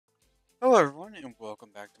Hello everyone and welcome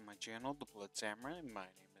back to my channel, The Blood Samurai. My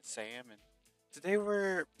name is Sam and today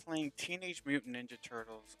we're playing Teenage Mutant Ninja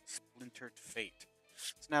Turtles Splintered Fate.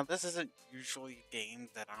 So now this isn't usually a game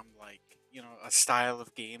that I'm like, a style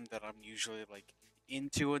of game that I'm usually like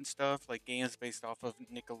into and stuff, like games based off of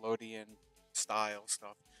Nickelodeon style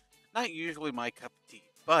stuff. Not usually my cup of tea,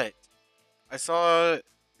 but I saw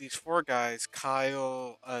these four guys,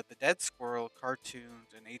 Kyle, the Dead Squirrel, Cartoons,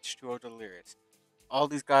 and H2O Delirious. All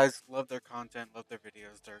these guys love their content, love their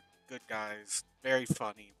videos. They're good guys, very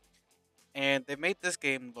funny, and they made this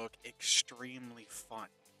game look extremely fun.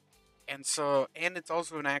 And it's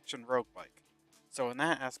also an action roguelike. So in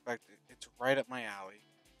that aspect, it's right up my alley.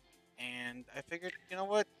 And I figured, you know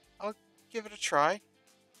what, I'll give it a try,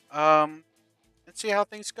 um, and see how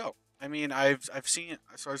things go. I mean, I've seen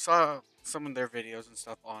so I saw some of their videos and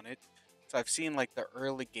stuff on it. So I've seen like the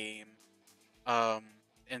early game, um,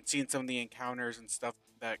 and seen some of the encounters and stuff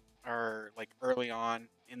that are like early on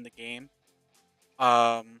in the game,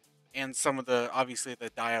 um, and some of the obviously the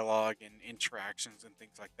dialogue and interactions and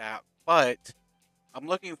things like that. But I'm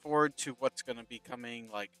looking forward to what's going to be coming,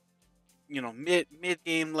 like mid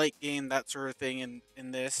game, late game, that sort of thing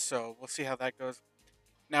in this. So we'll see how that goes.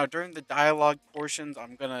 Now during the dialogue portions,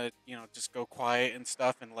 I'm gonna just go quiet and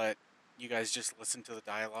stuff and let you guys just listen to the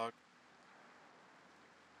dialogue.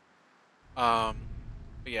 Um,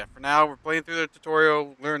 But yeah, for now, we're playing through the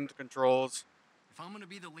tutorial, learn the controls. If I'm gonna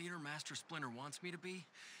be the leader Master Splinter wants me to be,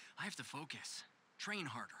 I have to focus. Train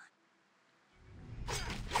harder.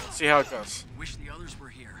 See how it goes. Wish the others were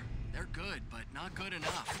here. They're good, but not good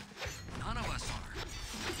enough. None of us are.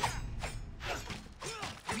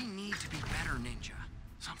 We need to be better, Ninja.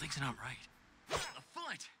 Something's not right. A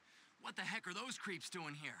foot! What the heck are those creeps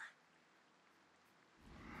doing here?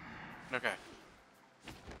 Okay.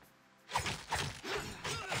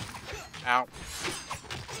 Ow.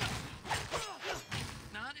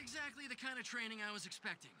 Not exactly the kind of training I was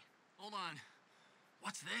expecting. Hold on.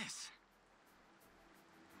 What's this?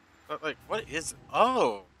 But like, what is?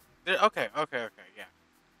 Oh. Okay. Yeah.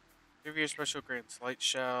 Give you a special grade slight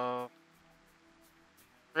shell.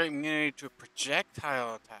 Great immunity to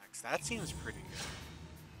projectile attacks. That seems pretty good.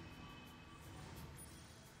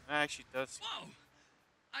 That actually does. Whoa!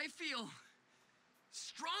 I feel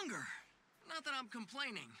stronger. Not that I'm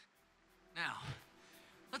complaining. Now,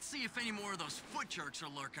 let's see if any more of those foot jerks are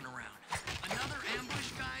lurking around. Another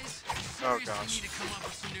ambush, guys? Oh Seriously gosh. need to come up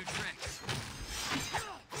with some new tricks.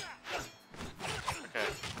 Okay.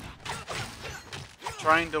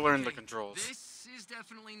 Trying to learn the controls. This is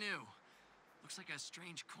definitely new. Looks like a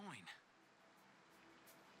strange coin.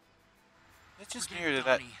 It's just Forget near to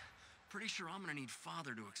that. Donnie. Pretty sure I'm gonna need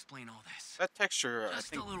Father to explain all this. That texture, I Just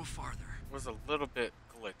think, a little farther. was a little bit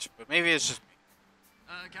glitched, but maybe it's just me.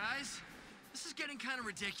 Guys, this is getting kind of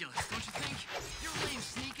ridiculous, don't you think? Your lame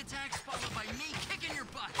sneak attacks followed by me kicking your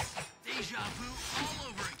butts. Deja vu all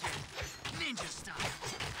over again. Ninja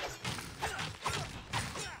style.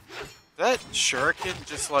 That shuriken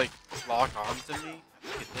just like lock onto me? I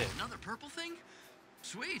think it did. Another purple thing?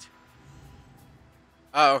 Sweet.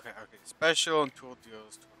 Oh, okay. Special and tool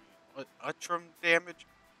deals 20. What? Utrum damage?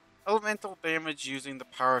 Elemental damage using the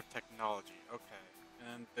power of technology. Okay.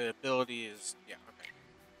 And the ability is, yeah, okay.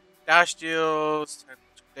 Dash deals 10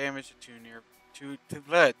 damage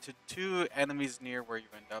to two enemies near where you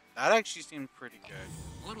end up. That actually seemed pretty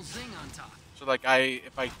good. A little zing on top. So like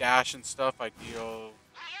if I dash and stuff, I deal.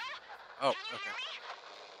 Oh, okay. I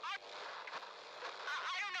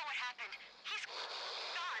don't know what happened. He's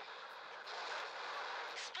gone.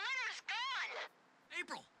 Splinter's gone.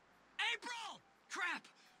 April! April! Crap!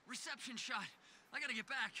 Reception shot. I gotta get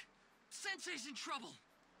back. Sensei's in trouble.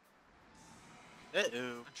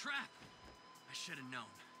 Uh-oh. A trap. I should have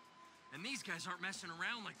known. And these guys aren't messing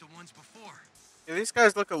around like the ones before. Yeah, these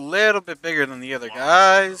guys look a little bit bigger than the other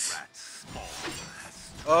guys.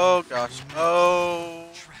 Oh gosh. Oh.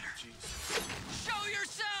 Shredder. Jeez. Show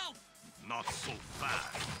yourself! Not so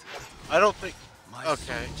fast. I don't think. My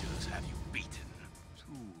Okay. soldiers have you beaten.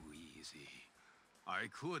 Too easy. I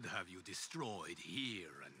could have you destroyed here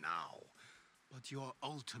and now. But your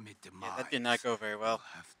ultimate demise Yeah, that did not go very well. will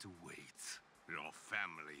have to wait. Your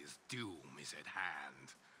family's doom is at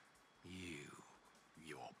hand. You,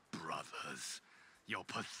 your brothers, your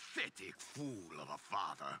pathetic fool of a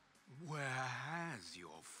father. Where has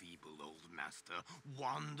your feeble old master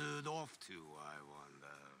wandered off to, I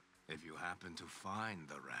wonder? If you happen to find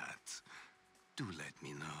the rat, do let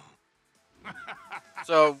me know.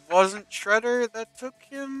 So it wasn't Shredder that took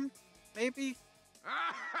him? Maybe?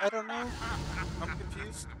 I don't know. I'm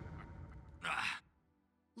confused. Ah,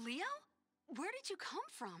 Leo? Where did you come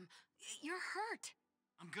from? You're hurt.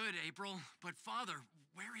 I'm good, April. But Father,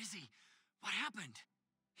 where is he? What happened?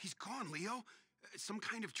 He's gone, Leo. Some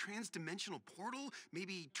kind of trans-dimensional portal?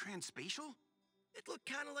 Maybe transspatial? It looked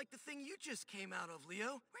kind of like the thing you just came out of,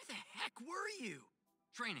 Leo. Where the heck were you?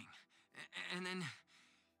 Training. And then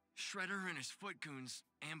Shredder and his foot goons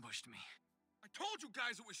ambushed me. I told you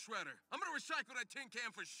guys it was Shredder. I'm gonna recycle that tin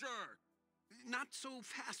can for sure. Not so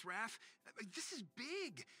fast, Raph. This is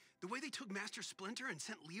big. The way they took Master Splinter and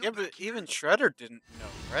sent Leo Yeah, back but here. even Shredder didn't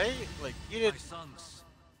know, right? Like, he My didn't. sons,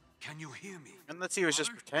 can you hear me? Unless he was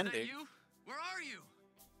just Father, is that pretending. you? Where are you?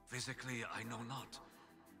 Physically, I know not.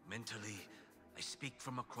 Mentally, I speak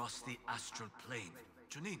from across the astral plane.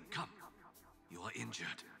 Janine, come. You are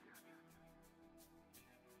injured.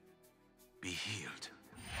 Be healed.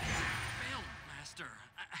 Failed, Master.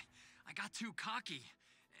 I got too cocky.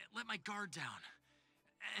 Let my guard down.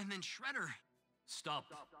 And then Shredder. Stop.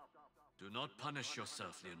 Do not punish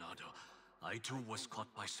yourself, Leonardo. I too was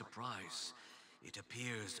caught by surprise. It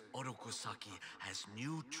appears Orokusaki has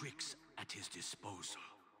new tricks at his disposal.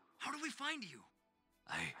 How do we find you?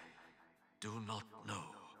 I do not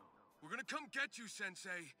know. We're gonna come get you,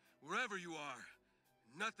 Sensei, wherever you are.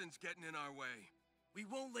 Nothing's getting in our way. We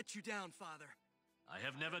won't let you down, Father. I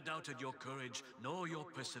have never doubted your courage nor your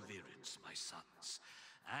perseverance, my sons.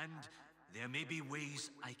 And there may be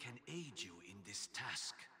ways I can aid you in this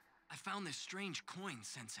task. I found this strange coin,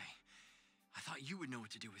 Sensei. I thought you would know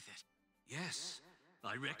what to do with it. Yes,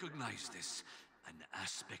 I recognize this. An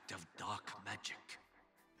aspect of dark magic.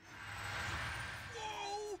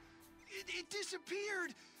 Whoa! It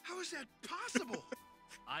disappeared! How is that possible?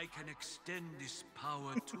 I can extend this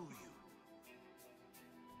power to you.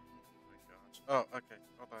 Oh, okay.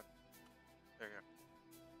 Hold on. There you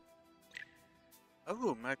go.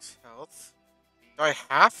 Oh, max health. Do I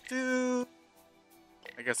have to?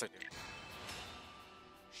 I guess I do.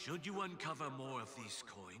 Should you uncover more of these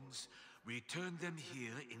coins, return them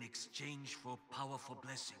here in exchange for powerful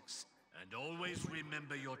blessings. And always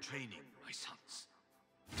remember your training, my sons.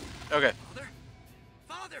 Okay. Father?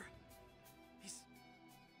 Father!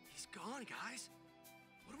 He's gone, guys.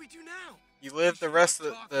 What do we do now? You live the rest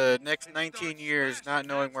of the next 19 years not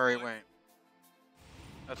knowing where he went.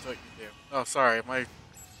 That's what you do. Oh, sorry. I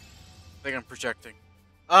think I'm projecting.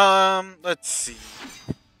 Let's see.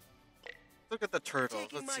 Look at the turtle.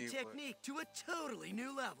 Taking Let's my see. technique to a totally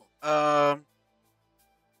new level. The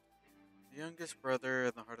youngest brother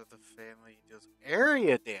in the heart of the family deals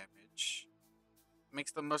area damage.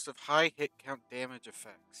 Makes the most of high hit count damage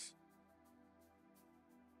effects.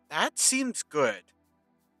 That seems good.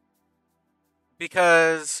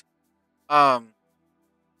 Because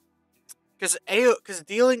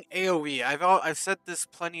dealing AoE, I've said this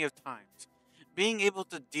plenty of times. Being able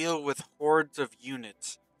to deal with hordes of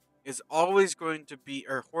units is always going to be,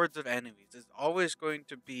 or hordes of enemies, is always going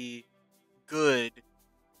to be good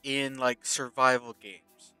in like survival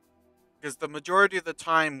games. Because the majority of the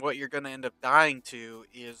time, what you're going to end up dying to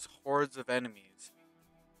is hordes of enemies.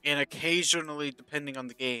 And occasionally, depending on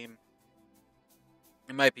the game,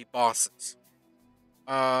 it might be bosses.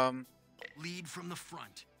 Lead from the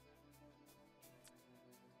front.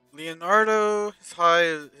 Leonardo,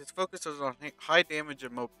 his focus is on high damage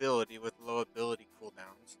and mobility with low ability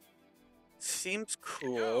cooldowns. Seems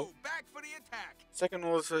cool. Yo, back for the attack. Second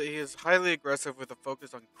one is he is highly aggressive with a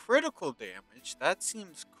focus on critical damage. That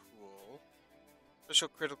seems cool. Special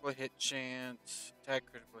critical hit chance, attack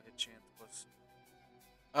critical hit chance plus.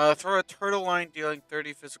 Throw a turtle line dealing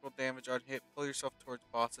 30 physical damage on hit. Pull yourself towards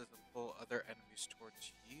bosses and pull other enemies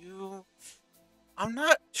towards you. I'm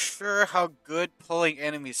not sure how good pulling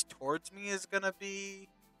enemies towards me is gonna be.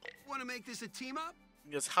 Want to make this a team up?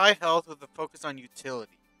 He has high health with a focus on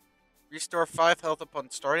utility. Restore 5 health upon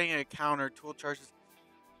starting an encounter. Tool charges.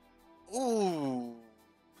 Ooh.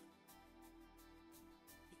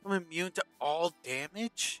 Become immune to all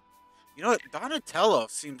damage? You know what? Donatello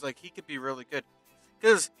seems like he could be really good.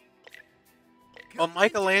 Because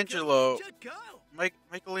Michelangelo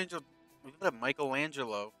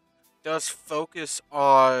does focus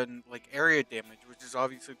on like area damage, which is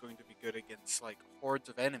obviously going to be good against like hordes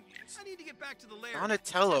of enemies. I need to get back to the lair.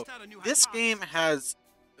 Donatello, Test out a new this hypothesis. game has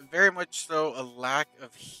very much so a lack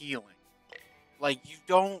of healing. Like, you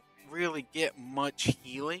don't really get much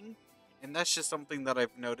healing, and that's just something that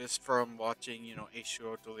I've noticed from watching, you know,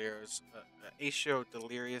 Acio Delirious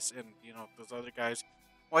and, you know, those other guys.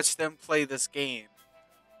 Watch them play this game.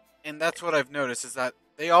 And that's what I've noticed, is that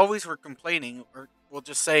they always were complaining, or, well,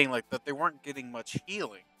 just saying, like, that they weren't getting much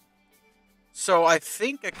healing. So I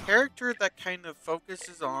think a character that kind of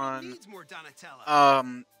focuses on Needs more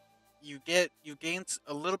Donatello. you gain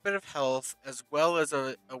a little bit of health as well as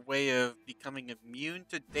a way of becoming immune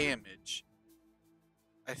to damage.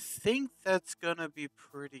 I think that's gonna be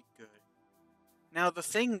pretty good. Now the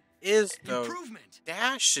thing is though, Improvement.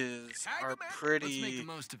 dashes are Let's make the pretty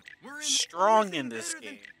most of it. We're in strong in this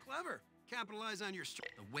game. Clever. Capitalize on your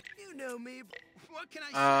strength. the way. You know me. What can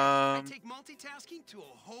I say? I Um, take multitasking to a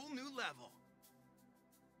whole new level.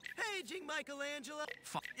 Paging Michelangelo.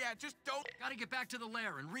 Yeah, just don't. Gotta get back to the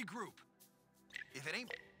lair and regroup. If it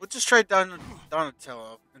ain't we'll just try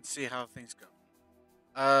Donatello and see how things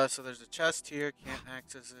go. So there's a chest here, can't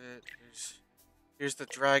access it. Here's the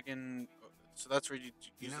dragon. So that's where you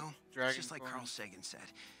You use know, the dragon. it's just like coin. Carl Sagan said.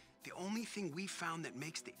 The only thing we found that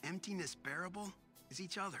makes the emptiness bearable is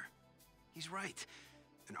each other. He's right.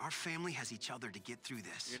 And our family has each other to get through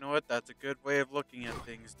this. You know what? That's a good way of looking at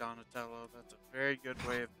things, Donatello. That's a very good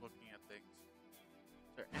way of looking at things.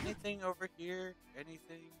 Is there anything over here?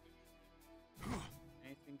 Anything?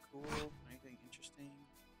 Anything cool? Anything interesting?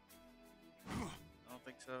 I don't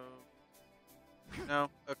think so. No?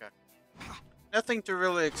 Okay. Nothing to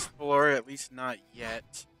really explore, at least not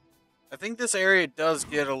yet. I think this area does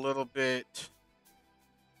get a little bit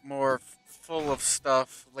more full of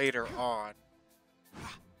stuff later on.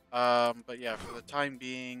 But yeah, for the time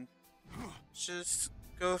being, let's just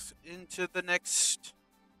go into the next.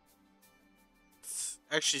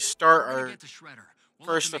 Actually, start We're gonna our get to Shredder. We'll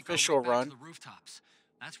first have to make our official way back run. to the rooftops.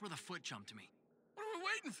 That's where the foot jumped me. What are we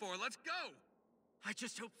waiting for? Let's go. I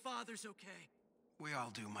just hope Father's okay. We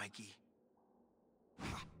all do, Mikey.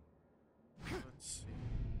 Let's see.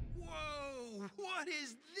 Whoa! What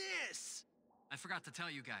is this? I forgot to tell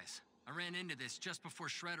you guys. I ran into this just before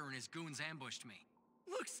Shredder and his goons ambushed me.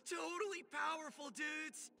 Looks totally powerful,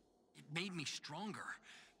 dudes. It made me stronger,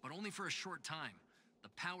 but only for a short time. The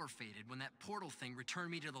power faded when that portal thing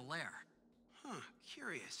returned me to the lair. Huh,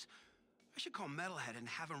 curious. I should call Metalhead and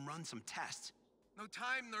have him run some tests. No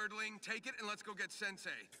time, nerdling. Take it and let's go get Sensei.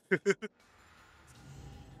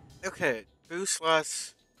 Okay, boost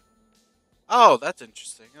less. Oh, that's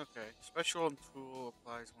interesting. Okay, special and tool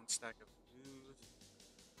applies one stack of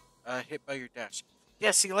boost. Hit by your dash.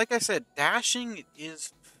 Yeah, see, like I said, dashing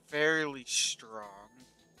is fairly strong.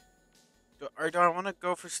 Or do I want to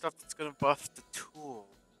go for stuff that's gonna buff the tool?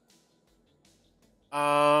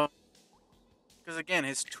 Because again,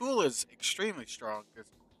 his tool is extremely strong. Because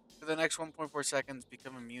for the next 1.4 seconds,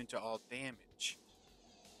 become immune to all damage,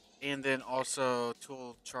 and then also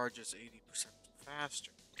tool charges 80%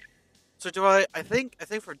 faster. So do I? I think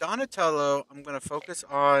for Donatello, I'm gonna focus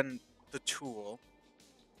on the tool,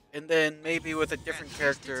 and then maybe with a different At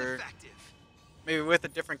least it's character. effective. Maybe with a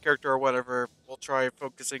different character or whatever, we'll try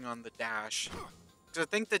focusing on the dash. Because I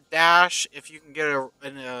think the dash, if you can get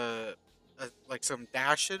like some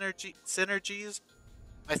dash synergies,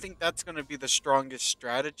 I think that's going to be the strongest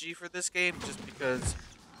strategy for this game. Just because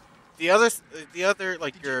the other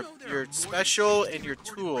like Did you your know there are your more special than and your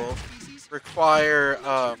 60 tool recorded rat species? require I'm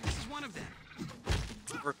sure this is one of them.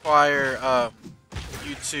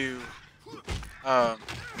 you to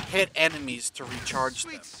hit enemies to recharge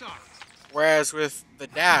them. Sweet sauce. Whereas with the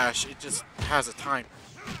dash, it just has a timer.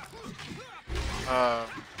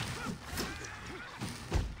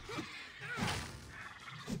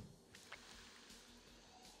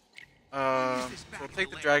 So we'll take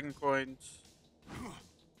the dragon coins.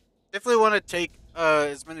 Definitely want to take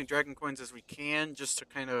as many dragon coins as we can, just to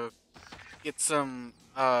kind of get some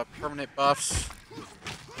permanent buffs.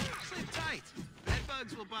 Sit tight. Bed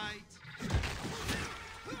bugs will bite.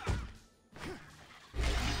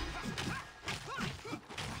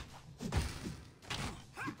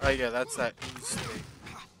 Oh yeah, that's that ooze thing.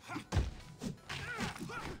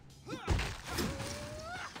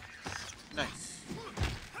 Nice.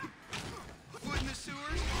 Foot in the sewers?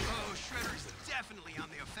 Oh, Shredder's definitely on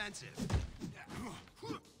the offensive.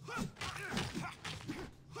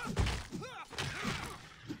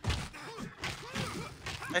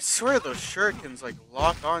 I swear those shurikens like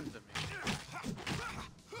lock onto me.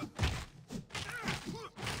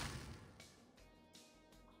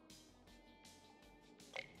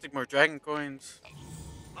 Take more dragon coins.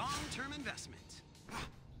 Long-term investment.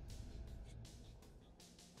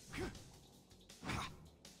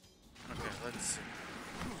 Okay, let's see.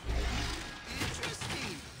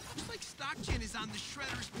 Interesting. Looks like Stockchin is on the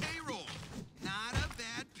Shredder's payroll. Not a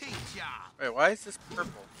bad paint job. Wait, why is this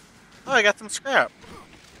purple? Oh, I got some scrap.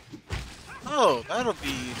 Oh, that'll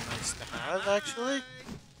be nice to have, actually.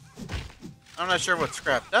 I'm not sure what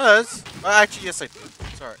scrap does. Well, actually, yes, I do.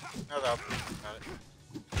 Sorry. Now that I'm thinking about it.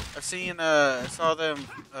 I saw them,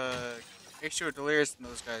 H2O Delirious and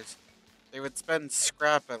those guys. They would spend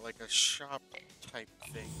scrap at, like, a shop type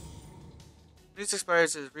thing. When this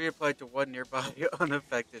expires, it is reapplied to one nearby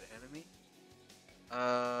unaffected enemy.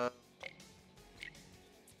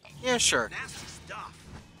 Yeah, sure. Nasty stuff.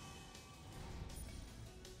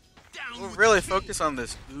 Down We'll with really the team. focus on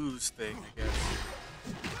this ooze thing, I guess.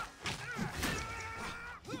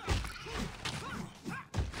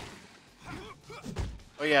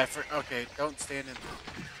 Oh yeah, okay, don't stand in.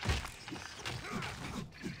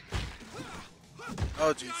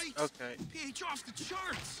 Oh jeez, Yikes. okay. pH off the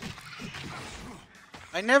charts.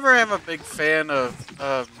 I never am a big fan of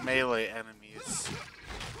melee enemies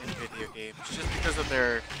in video games, just because of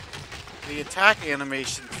the attack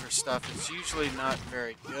animation for stuff is usually not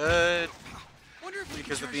very good Wonder if we could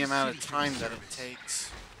because of charge the amount of city for time this that it service.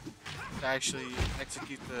 takes to actually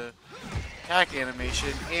execute the attack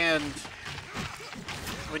animation. And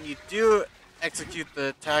when you do execute the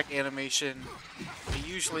attack animation, it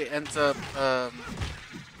usually ends up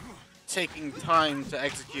taking time to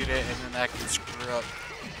execute it, and then that can screw up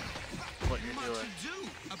what you're Much doing. ado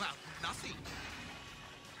about nothing.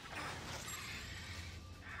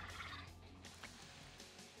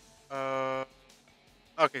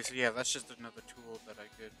 Okay, so yeah, that's just another tool that I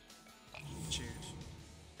could choose.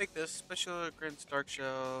 Take this. Special grants Dark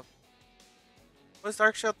Shell. What does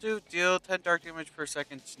Dark Shell do? Deal 10 dark damage per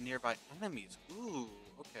second to nearby enemies. Ooh,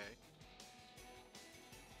 okay.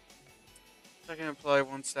 So I can apply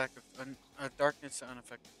one stack of darkness to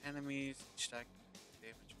unaffected enemies. Each stack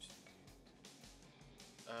damage.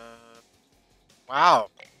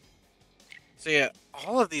 Wow. So yeah,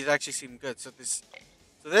 all of these actually seem good. So this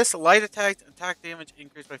light attack damage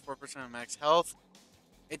increased by 4% of max health.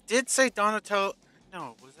 It did say Donatello.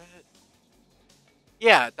 No, was that?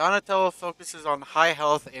 Yeah, Donatello focuses on high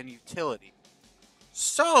health and utility.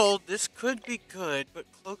 So this could be good, but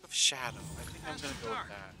Cloak of Shadow. I think I'm gonna go with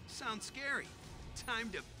that. Sounds scary. Time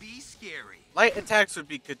to be scary. Light attacks would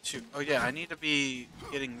be good too. Oh yeah, I need to be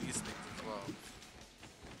getting these things as well.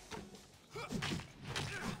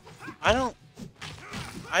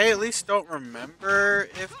 I at least don't remember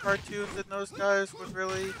if cartoons and those guys would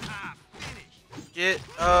really get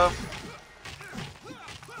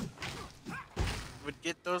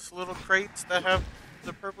those little crates that have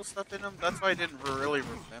the purple stuff in them. That's why I didn't really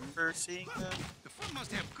remember seeing them. The foot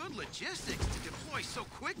must have good logistics to deploy so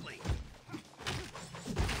quickly.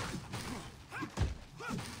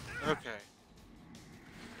 Okay.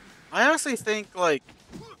 I honestly think like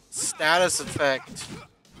status effect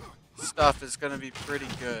stuff is gonna be pretty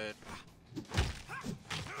good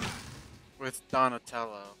with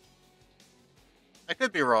Donatello. I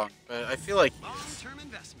could be wrong, but I feel like he is. Long-term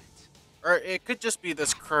investment. Or it could just be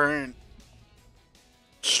this current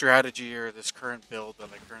strategy or this current build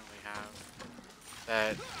that I currently have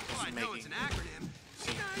that Oh, I is know it's making an acronym.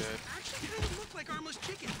 seem You guys good. actually kind of look like armless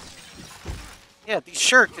chickens. Yeah, these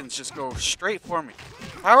shurikens just go straight for me.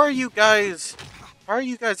 How are you guys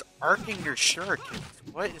arcing your shurikens?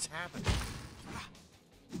 What is happening?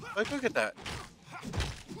 Like, look at that.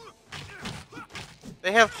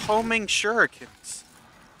 They have homing shurikens.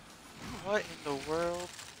 What in the world?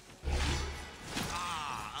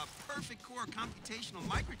 Ah, a perfect core computational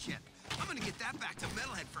microchip. I'm gonna get that back to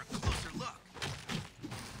Metalhead for a closer look.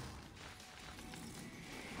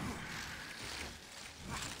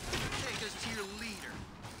 Take us to your leader.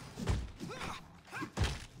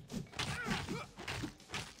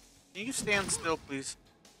 Can you stand still, please?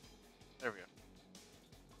 There we go.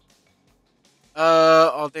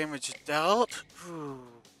 All damage dealt. Whew.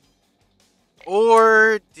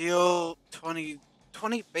 Or deal 20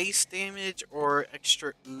 base damage or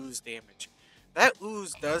extra ooze damage. That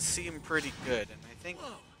ooze does seem pretty good, and I think...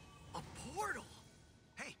 Whoa, a portal.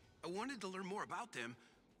 Hey, I wanted to learn more about them.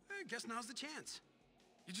 I guess now's the chance.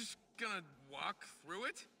 You just gonna walk through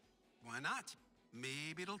it? Why not?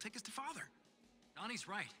 Maybe it'll take us to Father. Donnie's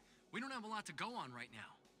right. We don't have a lot to go on right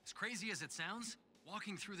now. As crazy as it sounds,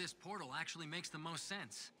 walking through this portal actually makes the most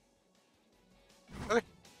sense. Okay.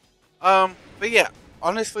 But yeah,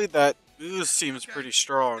 honestly, that ooze seems Okay, pretty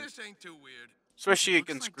strong. This ain't too weird. Especially Looks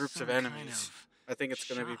against like groups of some kind enemies. of I think it's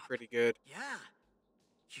gonna be shop. pretty good. Yeah.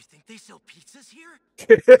 You think they sell pizzas here?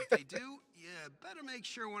 If they do, you better make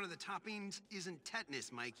sure one of the toppings isn't tetanus,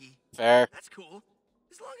 Mikey. Fair. That's cool.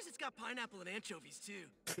 As long as it's got pineapple and anchovies, too.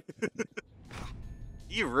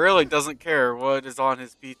 He really doesn't care what is on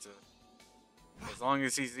his pizza. As long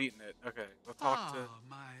as he's eating it. Okay, we'll talk to...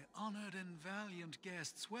 my honored and valiant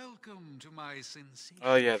guests, welcome to my sincere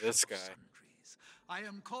Oh, yeah, this shop of guy. sundries. I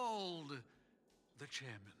am called the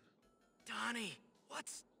chairman. Donnie,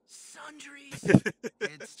 what's sundries?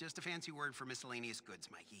 It's just a fancy word for miscellaneous goods,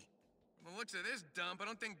 Mikey. From the looks of this dump, I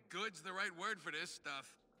don't think good's the right word for this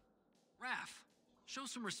stuff. Raph, show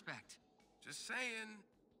some respect. Just saying.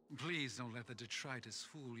 Please don't let the detritus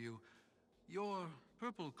fool you. Your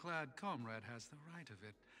purple-clad comrade has the right of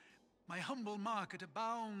it. My humble market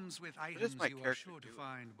abounds with items my you are character sure to do?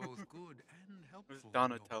 find both good and helpful in your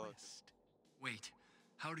Donatello do? quest. Wait,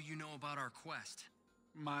 how do you know about our quest?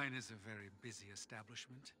 Mine is a very busy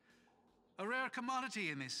establishment. A rare commodity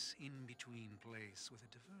in this in-between place with a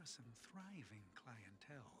diverse and thriving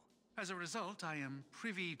clientele. As a result, I am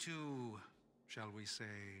privy to, shall we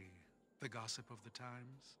say, the gossip of the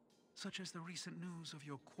times. Such as the recent news of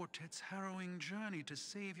your quartet's harrowing journey to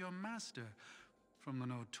save your master from the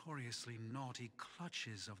notoriously naughty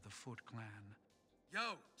clutches of the Foot Clan.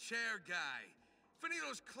 Yo, chair guy. If any of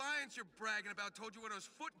those clients you're bragging about told you where those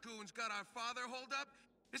foot goons got our father holed up,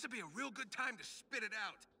 this would be a real good time to spit it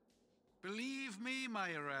out. Believe me, my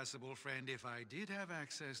irascible friend, if I did have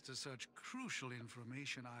access to such crucial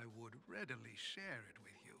information, I would readily share it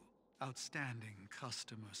with you. Outstanding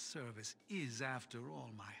customer service is, after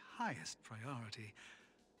all, my highest priority.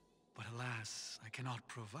 But alas, I cannot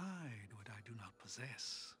provide what I do not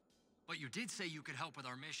possess. But you did say you could help with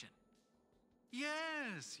our mission.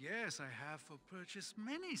 Yes, I have for purchase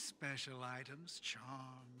many special items,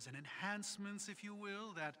 charms, and enhancements, if you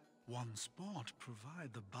will, that once bought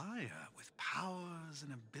provide the buyer with powers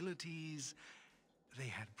and abilities they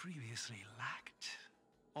had previously lacked.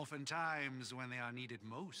 Oftentimes when they are needed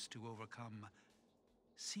most to overcome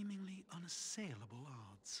seemingly unassailable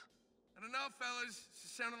odds. I don't know, fellas.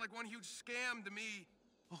 This sounded like one huge scam to me.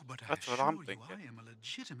 Oh, but That's I what assure I'm you thinking. I am a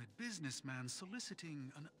legitimate businessman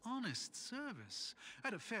soliciting an honest service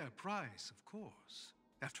at a fair price, of course.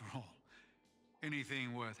 After all,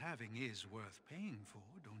 anything worth having is worth paying for,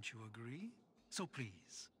 don't you agree? So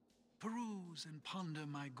please, peruse and ponder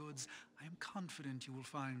my goods. I am confident you will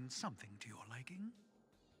find something to your liking.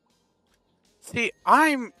 See,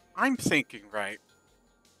 I'm thinking, right?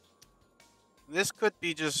 This could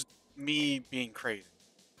be just me being crazy.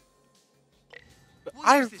 But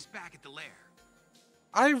We'll use this back at the lair.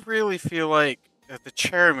 I really feel like that the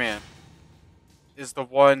chairman is the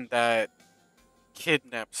one that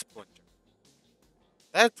kidnapped Splinter.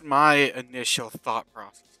 That's my initial thought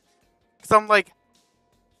process. Because I'm like,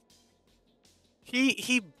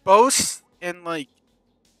 he boasts and like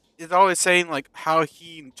is always saying like how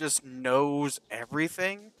he just knows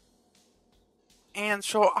everything. And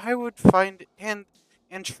so I would find and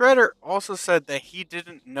Shredder also said that he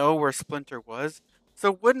didn't know where Splinter was.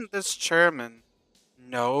 So wouldn't this chairman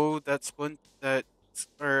know that that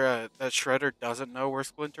Shredder doesn't know where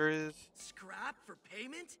Splinter is? Scrap for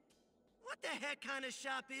payment? What the heck kind of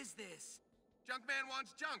shop is this? Junk man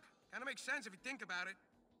wants junk. Kinda makes sense if you think about it.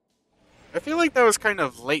 I feel like that was kind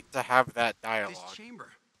of late to have that dialogue. This chamber.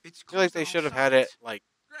 It's I feel like closed on they all should have had it sides. like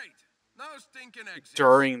Great. No stinking exits.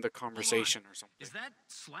 during the conversation or something. Is that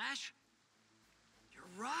Slash? You're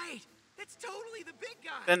right. That's totally the big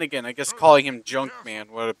guy. Then again, I guess calling him Junk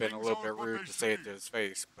Man would have been a little bit rude to say it to his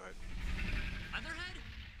face, but Leatherhead?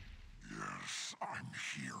 Yes, I'm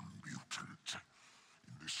here, mutant.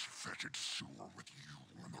 In this fetid sewer with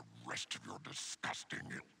you and the rest of your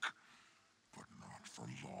disgusting ilk. But not for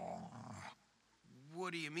long.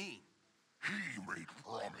 What do you mean? He made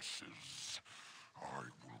promises. I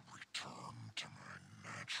will return to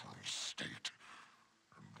my natural state.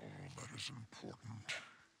 And all that is important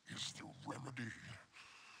is the remedy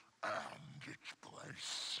and its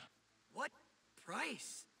price. What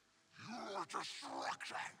price? Your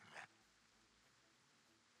destruction.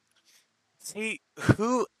 see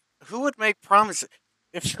who would make promises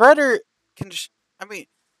if Shredder can? I mean,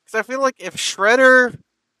 because I feel like if Shredder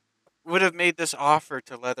would have made this offer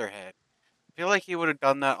to Leatherhead, I feel like he would have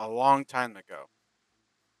done that a long time ago.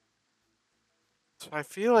 So I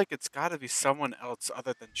feel like it's got to be someone else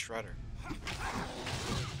other than Shredder.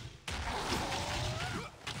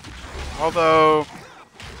 Although,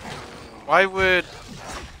 why would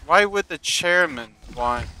the chairman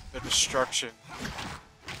want the destruction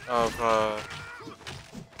of the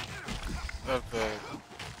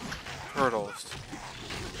turtles?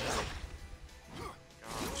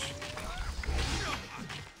 Gosh.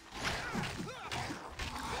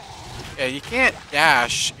 Yeah, you can't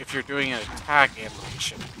dash if you're doing an attack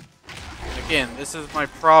animation. Again, this is my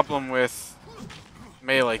problem with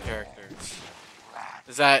melee characters.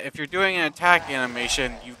 Is that if you're doing an attack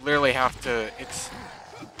animation, you literally have to. It's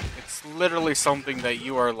literally something that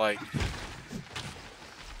you are like,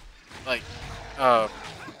 uh,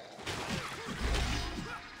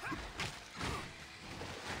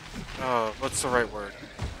 what's the right word?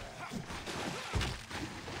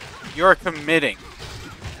 You're committing.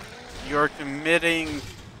 You're committing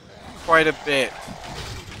quite a bit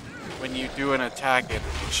when you do an attack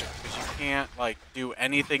animation because you can't like do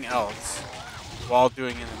anything else while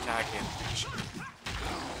doing an attack animation.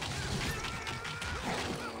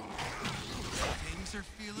 Things are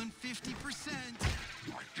feeling 50%.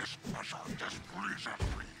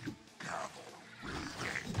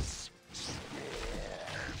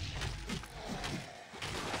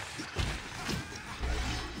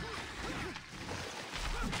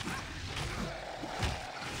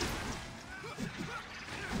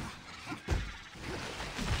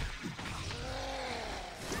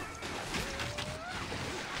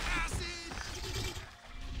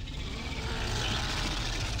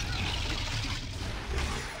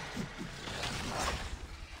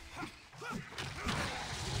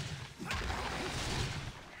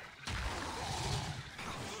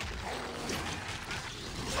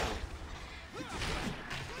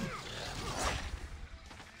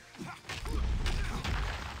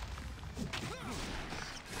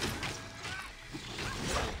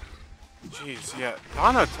 Jeez, yeah,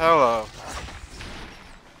 Donatello.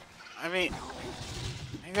 I mean,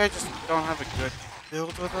 maybe I just don't have a good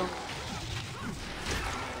build with him.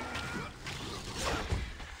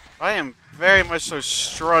 I am very much so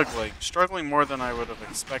struggling more than I would have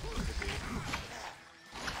expected to be.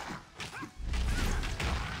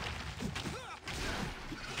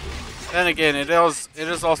 Then again, it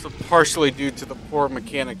is also partially due to the poor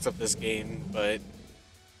mechanics of this game, but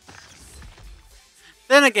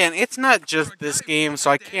then again, it's not just this game,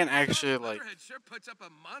 so I can't actually like. Leatherhead sure puts up a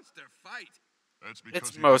monster fight. That's because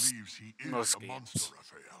It's he most believes he is most a games monster,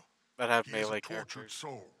 Raphael. that have He is melee a tortured characters.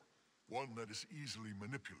 soul, one that is easily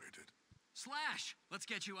manipulated. Slash, let's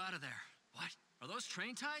get you out of there. What? Are those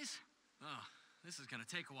train ties? Oh, this is gonna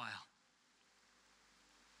take a while.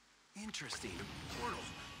 Interesting. A portal.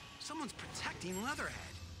 Someone's protecting Leatherhead.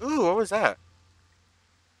 Ooh, what was that?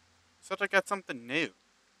 Said I got something new.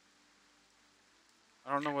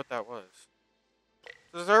 I don't know what that was.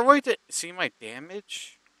 Is there a way to see my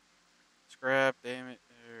damage? Scrap, damage,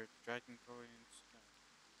 dragon coins. No.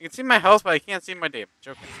 You can see my health, but I can't see my damage.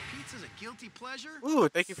 Okay. Pizza's a guilty pleasure? Ooh,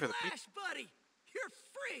 thank you for the pizza. Slash, buddy, you're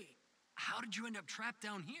free. How did you end up trapped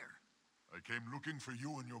down here? I came looking for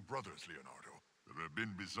you and your brothers, Leonardo. There have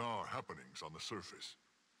been bizarre happenings on the surface.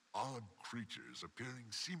 Odd creatures appearing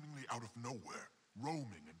seemingly out of nowhere,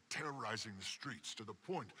 roaming and terrorizing the streets to the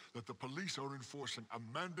point that the police are enforcing a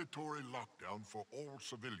mandatory lockdown for all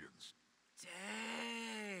civilians.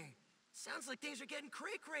 Dang. Sounds like things are getting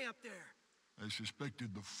cray-cray up there. I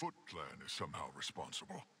suspected the Foot Clan is somehow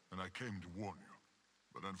responsible, and I came to warn you.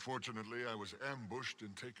 But unfortunately, I was ambushed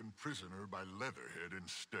and taken prisoner by Leatherhead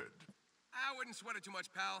instead. I wouldn't sweat it too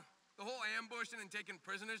much, pal. The whole ambushing and taking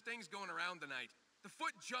prisoners thing's going around tonight. The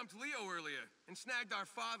Foot jumped Leo earlier and snagged our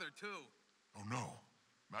father, too. Oh no,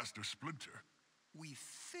 Master Splinter. We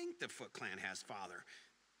think the Foot Clan has father.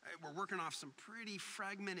 We're working off some pretty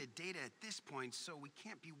fragmented data at this point, so we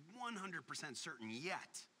can't be 100% certain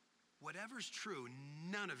yet. Whatever's true,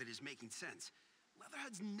 none of it is making sense.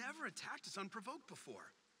 Leatherhead's never attacked us unprovoked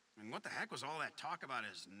before. And what the heck was all that talk about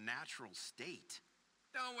his natural state?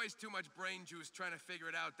 Don't waste too much brain juice trying to figure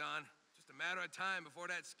it out, Don. Just a matter of time before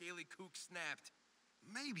that scaly kook snapped.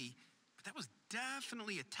 Maybe, but that was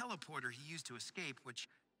definitely a teleporter he used to escape, which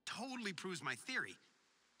totally proves my theory.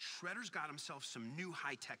 Shredder's got himself some new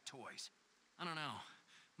high-tech toys. I don't know.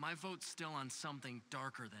 My vote's still on something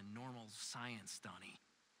darker than normal science, Donnie.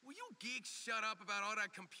 Will you geeks shut up about all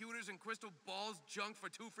that computers and crystal balls junk for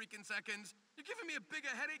 2 freaking seconds? You're giving me a bigger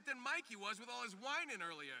headache than Mikey was with all his whining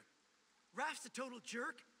earlier. Raph's a total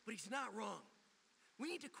jerk, but he's not wrong. We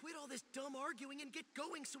need to quit all this dumb arguing and get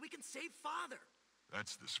going so we can save Father.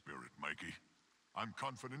 That's the spirit, Mikey. I'm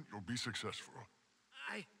confident you'll be successful.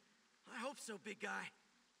 I hope so, big guy.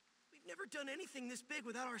 We've never done anything this big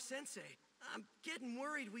without our sensei. I'm getting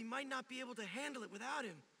worried we might not be able to handle it without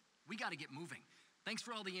him. We gotta get moving. Thanks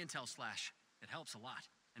for all the intel, Slash. It helps a lot.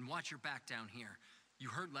 And watch your back down here. You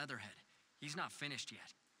heard Leatherhead. He's not finished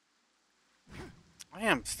yet. I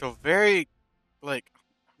am still very, like,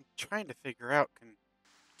 I'm trying to figure out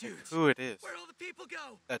who it is Where'd all the people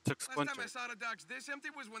go? that took Last Splinter. time I saw the docks this empty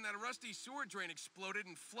was when that rusty sewer drain exploded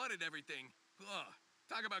and flooded everything. Ugh.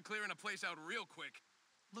 Talk about clearing a place out real quick.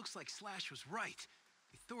 Looks like Slash was right.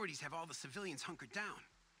 The authorities have all the civilians hunkered down.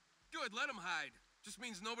 Good, let them hide. Just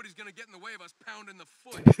means nobody's gonna get in the way of us pounding the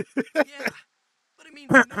foot. Yeah, but it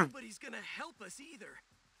means nobody's gonna help us either.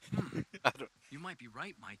 You might be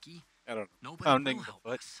right, Mikey. I don't know. Nobody Pounding will the help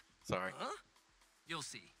foot. us. Sorry. Huh? You'll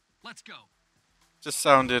see. Let's go. Just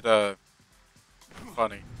sounded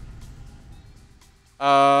funny.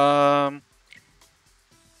 Final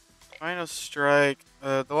strike.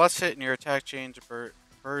 The last hit in your attack chains a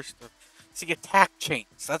burst of See, attack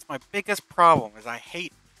chains. That's my biggest problem. Is I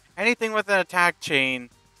hate anything with an attack chain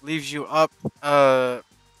leaves you up.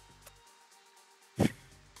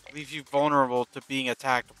 Leaves you vulnerable to being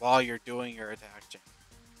attacked while you're doing your attack chain.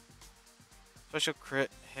 Special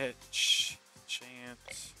crit hit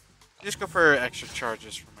chance. Just go for extra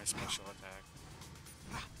charges for my special attack.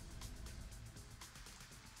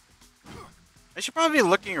 I should probably be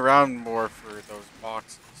looking around more for those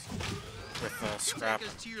boxes with scrap. Take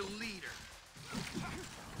us to your leader.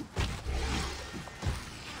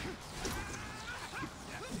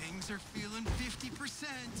 Things are feeling 50%.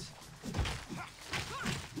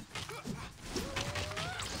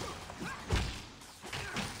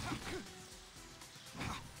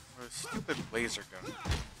 Oh, stupid laser gun.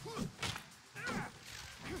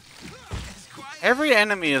 Every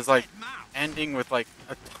enemy is like ending with like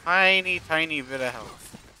a tiny bit of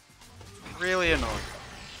health. It's really annoying.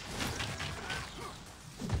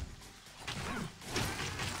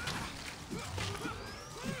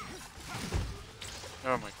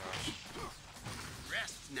 Oh my gosh.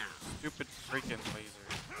 Rest now. Stupid freaking laser.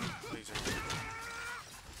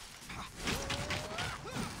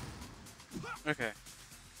 Okay.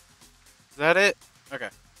 Is that it? Okay.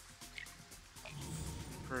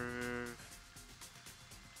 Improve.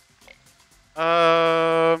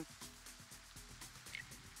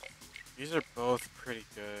 These are both pretty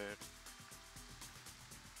good.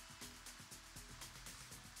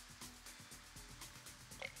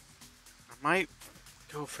 I might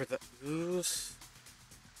go for the ooze.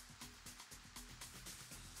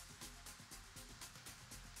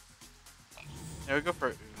 Yeah, we go for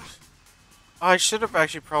ooze. Oh, I should have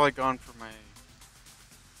actually probably gone for my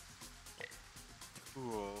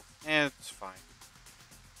tool. Eh, it's fine.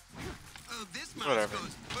 Oh, this mouse Whatever.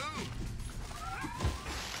 goes boom.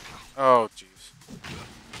 Oh, jeez.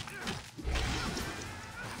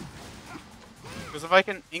 Because if I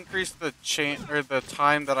can increase the the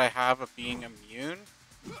time that I have of being immune,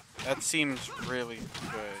 that seems really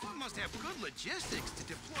good. You must have good logistics to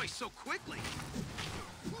deploy so quickly.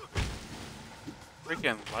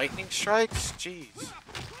 Freaking lightning strikes? Jeez.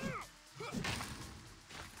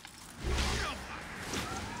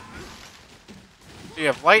 So you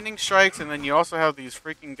have lightning strikes, and then you also have these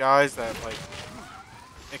freaking guys that, like,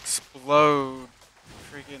 explode.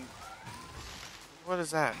 Freaking... What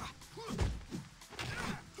is that?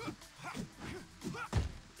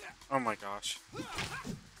 Oh my gosh.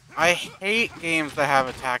 I hate games that have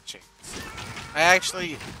attack chains. I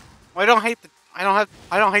actually... Well, I don't hate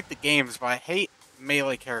the games, but I hate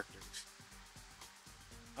melee characters.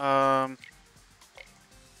 We'll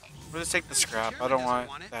just take the scrap. I don't want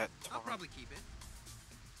that I'll taunt. probably keep it.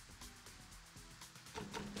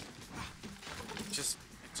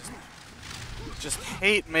 Just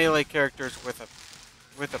hate melee characters with a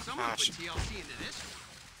Someone put passion. TLC into this.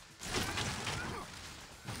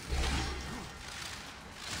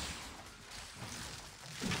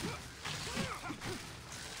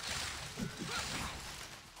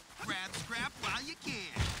 Grab scrap while you can.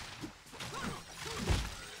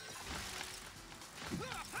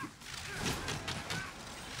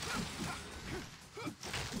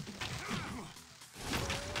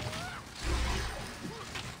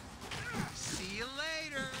 See you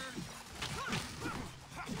later.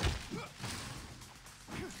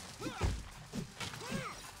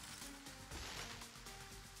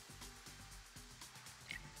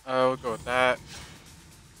 We'll go with that.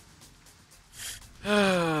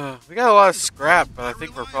 We got a lot of scrap, but I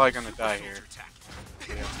think we're probably gonna die here.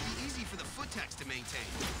 It must be easy for the foot techs to maintain.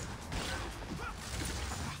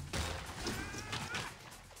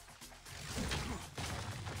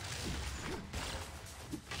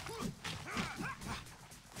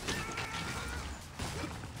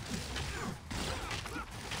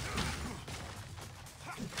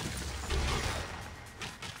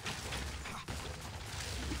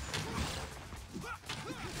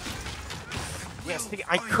 Yes,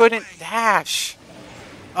 I couldn't dash.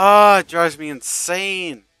 Ah, it drives me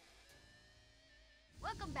insane.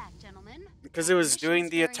 Welcome back, gentlemen. Because it was Mission's doing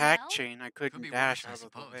the going attack well? chain, I Could couldn't be dash worse, I out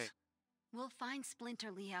of the way. suppose. We'll find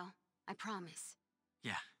Splinter, Leo. I promise.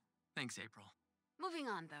 Yeah, thanks, April. Moving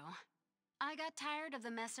on, though. I got tired of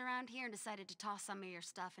the mess around here and decided to toss some of your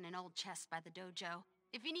stuff in an old chest by the dojo.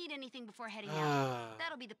 If you need anything before heading out,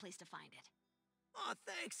 that'll be the place to find it. Aw,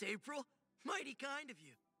 thanks, April. Mighty kind of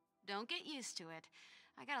you. Don't get used to it.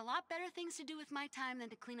 I got a lot better things to do with my time than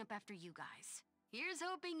to clean up after you guys. Here's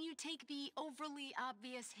hoping you take the overly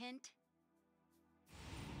obvious hint.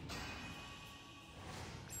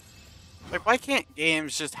 Like, why can't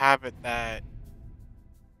games just have it that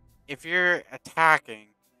if you're attacking,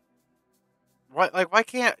 why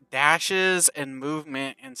can't dashes and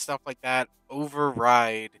movement and stuff like that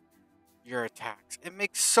override your attacks? It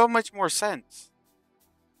makes so much more sense.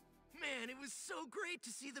 Man, it was so great to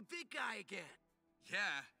see the big guy again.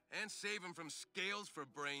 Yeah, and save him from scales for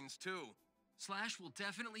brains, too. Slash will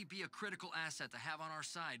definitely be a critical asset to have on our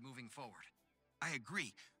side moving forward. I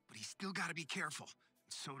agree, but he's still got to be careful.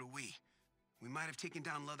 And so do we. We might have taken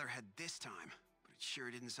down Leatherhead this time, but it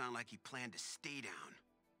sure didn't sound like he planned to stay down.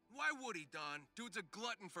 Why would he, Don? Dude's a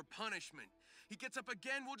glutton for punishment. He gets up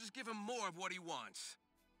again, we'll just give him more of what he wants.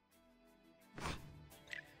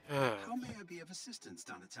 How may I be of assistance,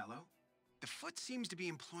 Donatello? The Foot seems to be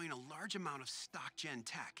employing a large amount of stock gen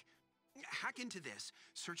tech. Hack into this,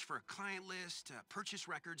 search for a client list, purchase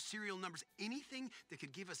records, serial numbers, anything that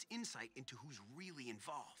could give us insight into who's really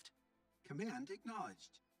involved. Command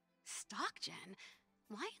acknowledged. Stockgen?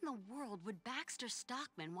 Why in the world would Baxter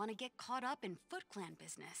Stockman want to get caught up in Foot Clan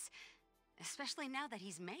business? Especially now that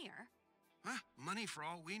he's mayor. Money for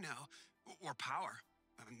all we know. Or power.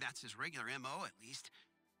 That's his regular MO, at least.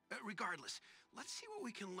 Regardless, let's see what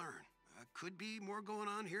we can learn. Could be more going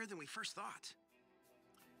on here than we first thought.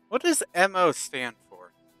 What does MO stand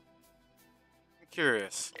for? I'm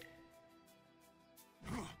curious.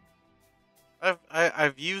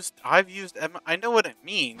 I've used MO. I know what it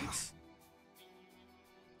means.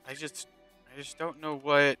 I just don't know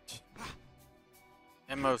what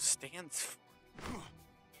MO stands for.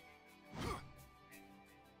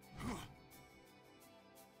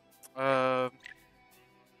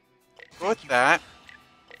 With that,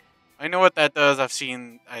 I know what that does. I've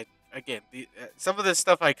seen. Again, some of this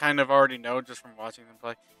stuff I kind of already know just from watching them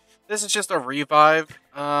play. This is just a revive.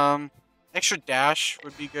 Extra dash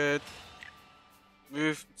would be good.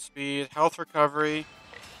 Move speed, health recovery,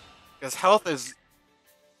 because health is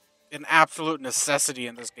an absolute necessity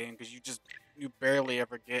in this game because you barely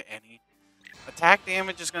ever get any. Attack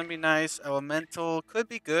damage is gonna be nice. Elemental could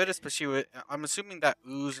be good, especially with. I'm assuming that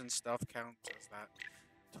ooze and stuff counts as that.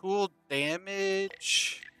 Tool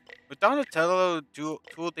damage. With Donatello,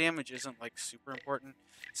 tool damage isn't like super important.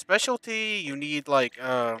 Specialty, you need like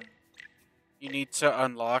you need to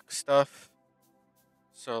unlock stuff.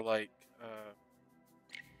 So like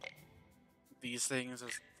these things,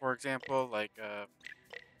 for example, like I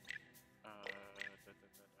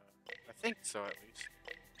think so at least.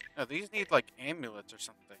 No, these need like amulets or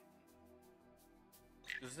something.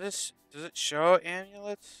 Does it show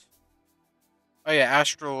amulets? Oh yeah,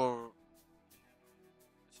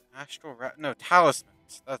 no,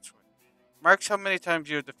 talismans. That's what. Marks how many times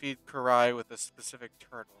you have defeated Karai with a specific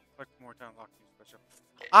turtle. Click more to unlock new special.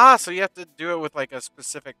 Ah, so you have to do it with like a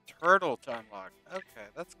specific turtle to unlock. Okay,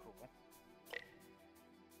 that's cool.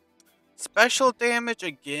 Special damage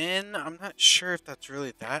again. I'm not sure if that's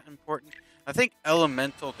really that important. I think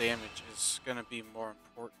elemental damage is gonna be more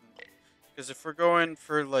important because if we're going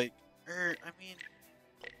for like,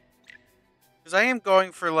 because I am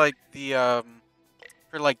going for like the I'm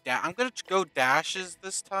gonna go dashes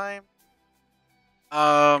this time.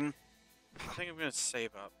 I think I'm gonna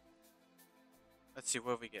save up. Let's see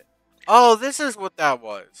what we get. Oh, this is what that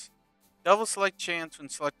was. Double select chance when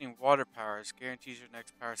selecting water powers guarantees your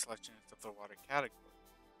next power selection is of the water category.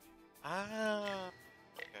 Ah,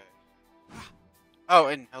 okay. Oh,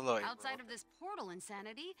 and hello. Outside of this portal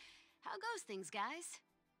insanity, how goes things, guys?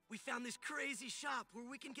 We found this crazy shop where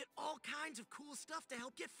we can get all kinds of cool stuff to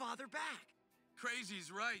help get Father back.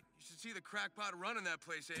 Crazy's right. You should see the crackpot running that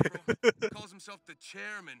place, April. Calls himself the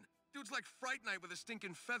chairman. Dude's like Fright Night with a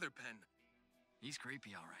stinking feather pen. He's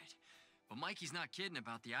creepy, all right. But Mikey's not kidding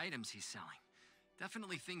about the items he's selling.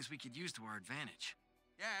 Definitely things we could use to our advantage.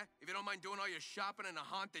 Yeah, if you don't mind doing all your shopping in a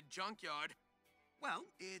haunted junkyard. Well,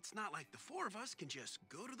 it's not like the four of us can just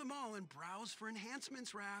go to the mall and browse for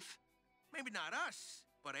enhancements, Raph. Maybe not us,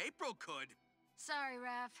 but April could. Sorry,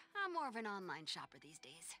 Raph. I'm more of an online shopper these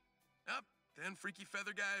days. Yup, then freaky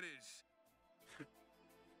feather guy it is.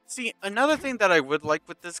 See, another thing that I would like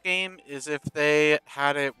with this game is if they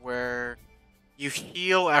had it where you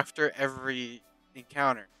heal after every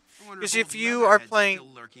encounter. Because if you are playing,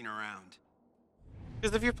 lurking around.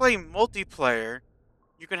 Because if you're playing multiplayer,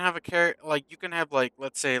 you can have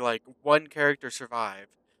let's say like one character survive,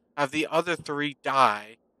 have the other three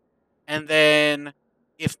die, and then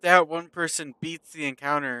if that one person beats the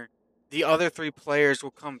encounter, the other three players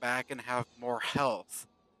will come back and have more health,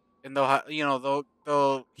 and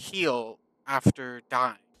they'll heal after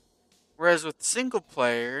dying. Whereas with single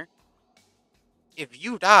player, if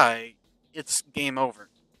you die, it's game over.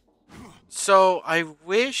 So I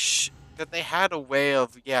wish that they had a way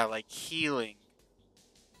of like healing.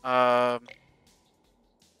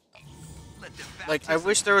 Like, I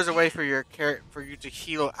wish there was a way for your for you to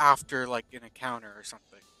heal after like an encounter or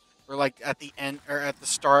something, or like at the end or at the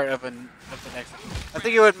start of the next. I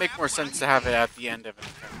think it would make more sense to have it at the end of an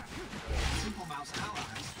encounter.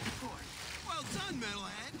 Well done,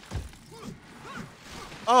 Metalhead.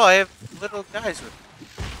 Oh, I have little guys with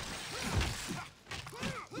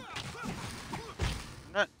me.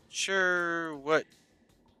 I'm not sure what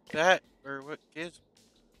that or what gives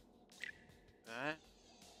that.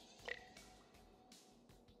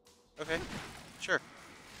 Okay, sure.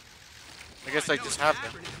 I guess I just have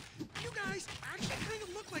them. You guys actually kind of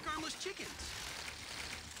look like armless chickens.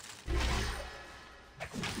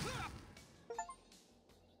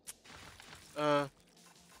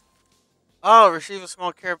 Oh, receive a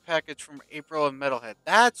small care package from April and Metalhead.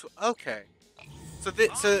 That's okay. So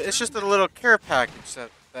it's just a little care package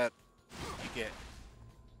that you get.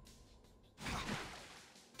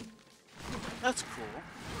 That's cool.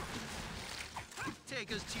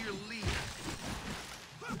 Take us to your lead.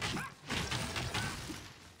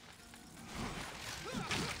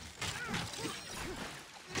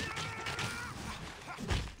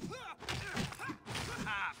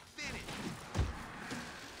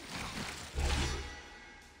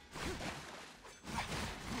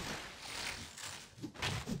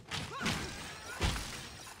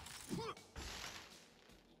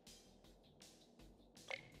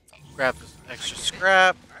 Grab this extra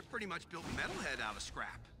scrap. I pretty much built Metalhead out of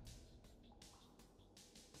scrap.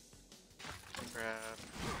 Scrap.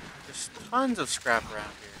 There's tons of scrap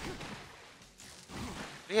around here.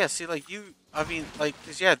 But yeah, see, like I mean, like,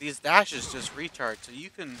 cause yeah, these dashes just recharge, so you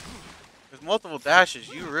can, with multiple dashes,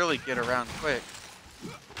 you really get around quick.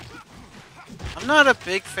 I'm not a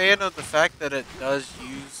big fan of the fact that it does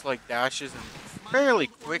use like dashes in fairly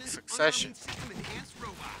quick succession.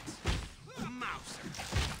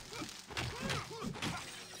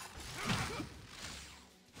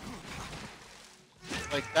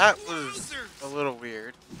 Like, that was a little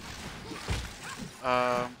weird.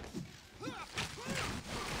 Like,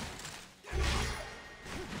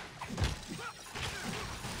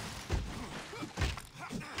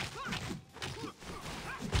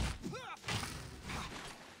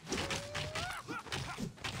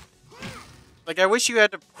 I wish you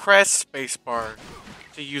had to press spacebar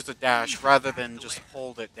to use the dash rather than just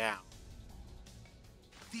hold it down.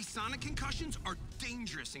 These sonic concussions are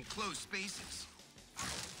dangerous in closed spaces.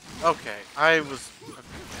 Okay, I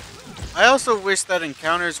also wish that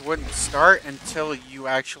encounters wouldn't start until you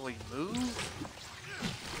actually move.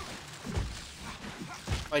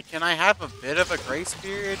 Like, can I have a bit of a grace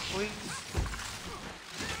period, please?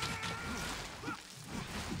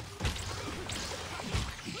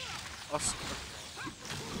 Also,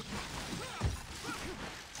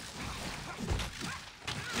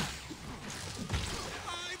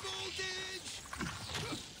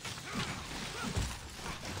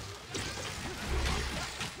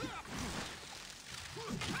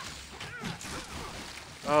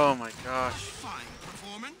 oh my gosh.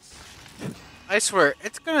 I swear,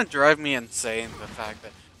 it's gonna drive me insane, the fact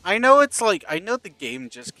that I know it's like, I know the game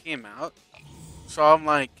just came out, so I'm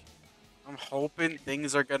like, I'm hoping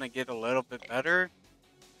things are gonna get a little bit better.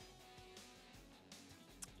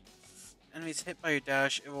 Enemies hit by your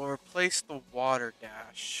dash, it will replace the water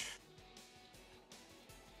dash.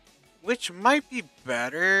 Which might be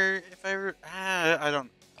better if I don't.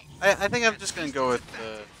 I think I'm just gonna go with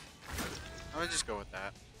the. I'm gonna just go with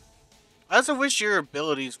that. I also wish your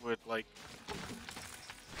abilities would like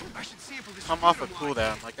come off a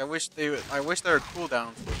cooldown. Like I wish there were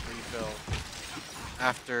cooldowns would refill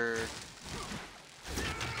after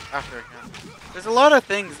again. There's a lot of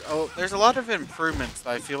things. Oh, there's a lot of improvements that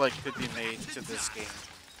I feel like could be made to this game.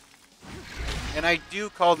 And I do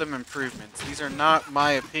call them improvements. These are not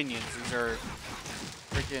my opinions. These are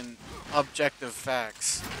freaking objective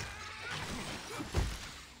facts.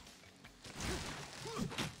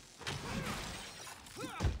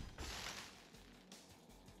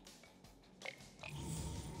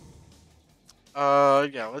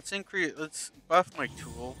 Yeah, let's buff my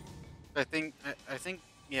tool. I think,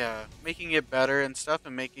 yeah, making it better and stuff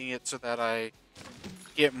and making it so that I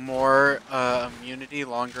get more immunity,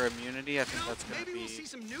 longer immunity. I think that's going to be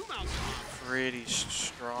pretty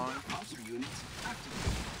strong.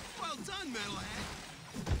 Well done,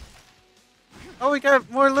 Metalhead. Oh, we got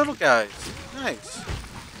more little guys. Nice.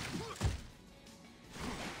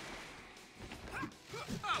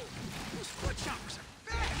 Oh, those foot choppers are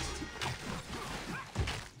fast.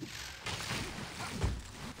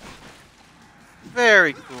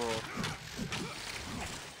 Very cool.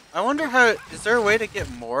 I wonder how, is there a way to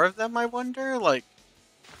get more of them, I wonder? Like,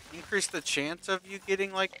 increase the chance of you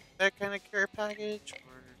getting like that kind of care package,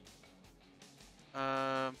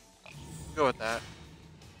 or go with that.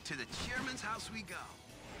 To the chairman's house we go.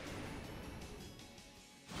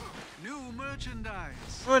 New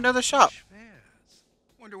merchandise. Oh, another shop. Fairs.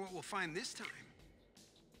 Wonder what we'll find this time.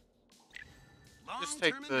 Just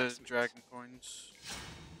take Long-term the investments. dragon coins.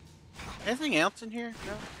 Anything else in here?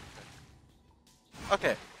 No.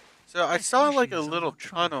 Okay, so I saw like a species are little no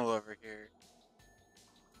trouble. tunnel over here.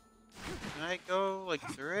 Can I go like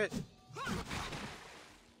through it?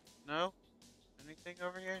 No? Anything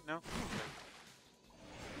over here? No? Okay.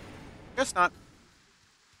 Guess not.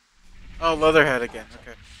 Oh, Leatherhead again.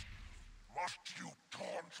 Okay. Must you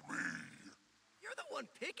taunt me? You're the one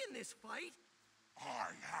picking this fight.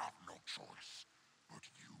 I have no choice, but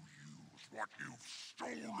you use what you've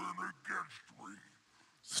stolen against me.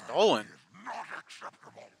 Stolen? That is not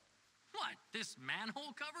acceptable. What, this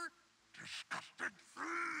manhole cover? Disgusting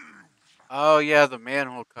thieves! Oh yeah, the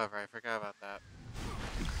manhole cover. I forgot about that.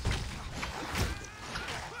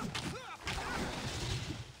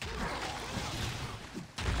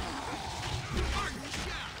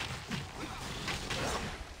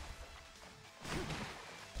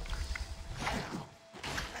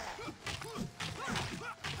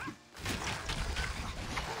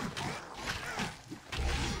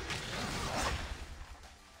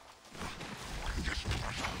 This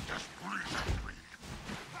pressure displeases me.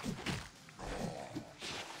 No,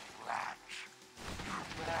 rats.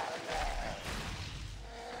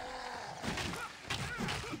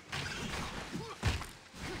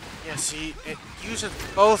 Yeah, see, it uses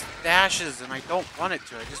both dashes, and I don't want it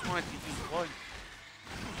to. I just want it to use one.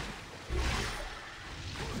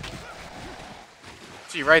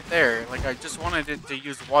 See, right there, like I just wanted it to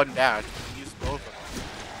use one dash, and use both of them.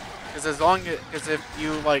 Because if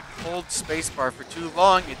you like hold spacebar for too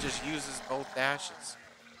long, it just uses both dashes.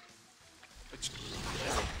 Which,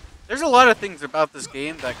 there's a lot of things about this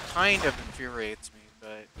game that kind of infuriates me,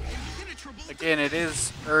 but again, it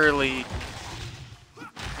is early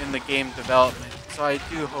in the game development, so I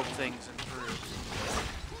do hope things improve.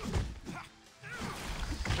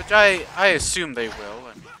 Which I assume they will.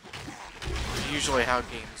 I mean, usually how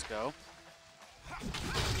games go.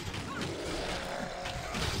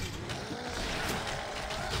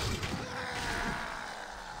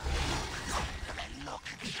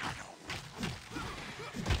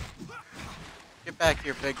 Get back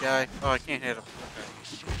here, big guy. Oh, I can't hit him. Okay.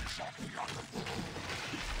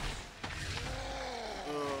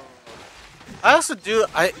 I also do,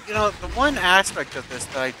 the one aspect of this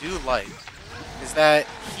that I do like is that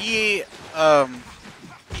he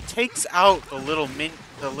takes out the little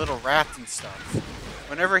rats and stuff.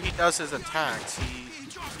 Whenever he does his attacks,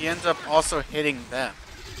 he ends up also hitting them.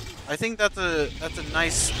 I think that's a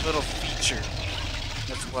nice little feature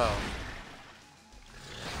as well.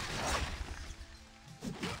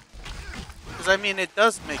 Because I mean, it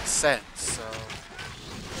does make sense. So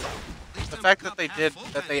the fact that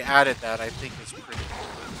they added that, I think, is pretty cool.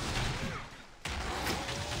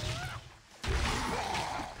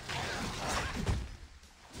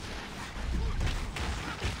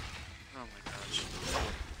 Oh my gosh.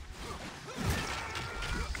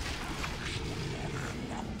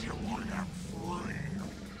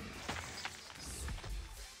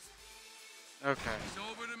 Okay. It's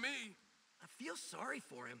over to me. I feel sorry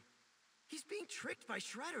for him. He's being tricked by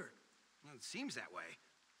Shredder. Well, it seems that way.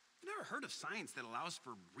 I've never heard of science that allows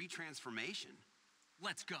for retransformation.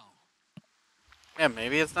 Let's go. Yeah,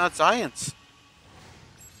 maybe it's not science.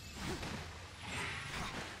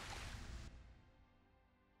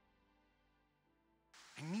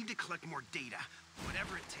 I need to collect more data,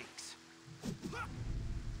 whatever it takes.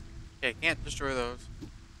 Okay, can't destroy those.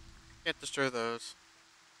 Can't destroy those.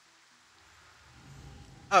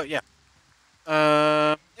 Oh, yeah.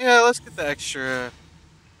 Yeah, let's get the extra.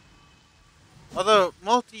 Although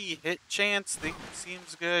multi-hit chance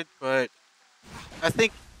seems good, but I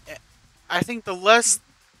think the less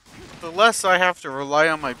I have to rely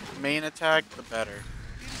on my main attack, the better.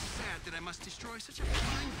 It is sad that I must destroy such a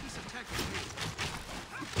fine piece of tech with you.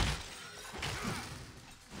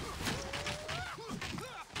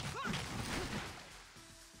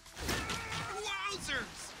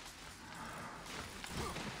 Wowzers!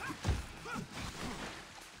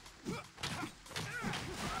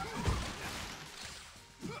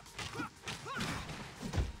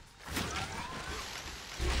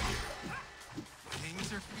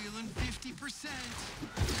 Things are feeling 50%.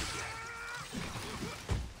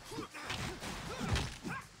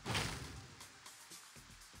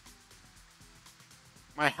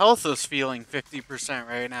 My health is feeling 50%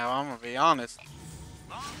 right now, I'm gonna be honest.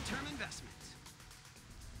 Long-term investment.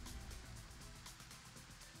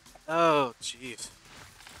 Oh, jeez.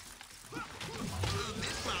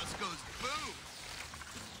 This mouse goes boom.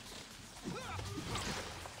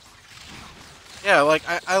 Yeah, like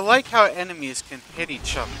I like how enemies can hit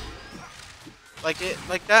each other. Like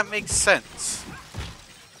that makes sense.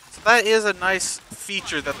 So that is a nice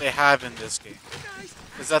feature that they have in this game.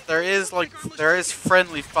 Is that there is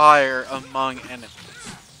friendly fire among enemies.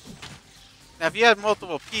 Now if you had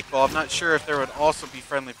multiple people, I'm not sure if there would also be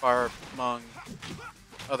friendly fire among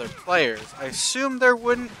other players. I assume there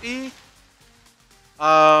wouldn't be.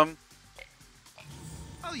 I'll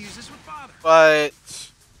use this with father. But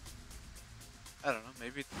I don't know,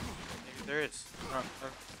 maybe there is.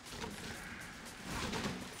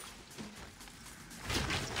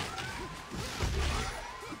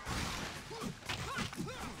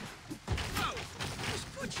 Those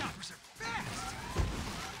foot choppers are fast.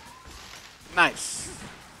 Nice.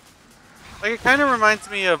 Like it kind of reminds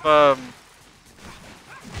me of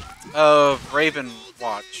Raven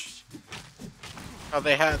Watch. How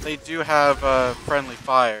they do have friendly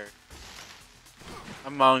fire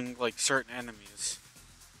among like certain enemies.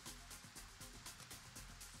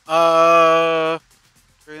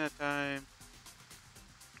 During that time,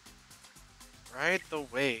 ride the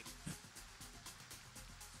wave.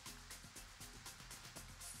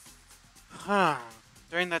 Huh.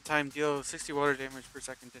 During that time, deal 60 water damage per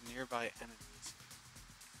second to nearby enemies.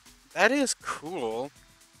 That is cool.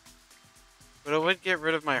 But it would get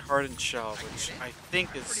rid of my hardened shell, which I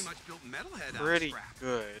think is pretty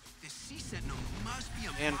good.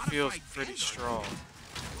 And feels pretty strong.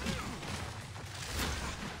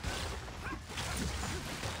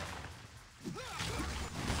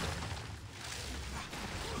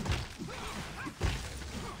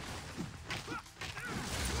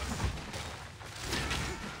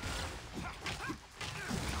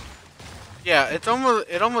 Yeah, it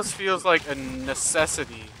almost feels like a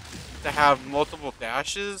necessity to have multiple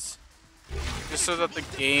dashes, just so that the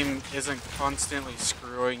game isn't constantly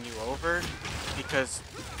screwing you over, because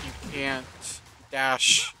you can't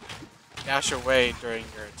dash away during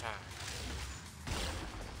your attack.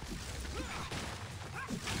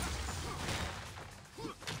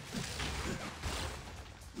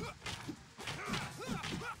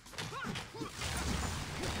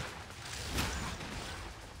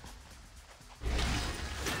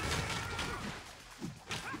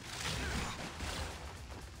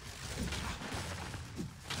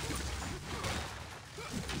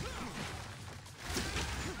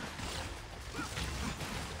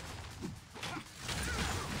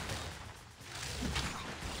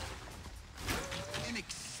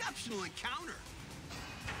 Encounter.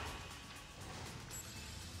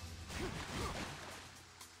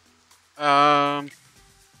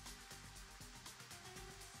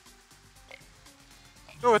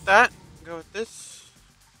 Go with that. Go with this.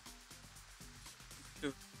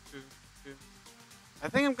 I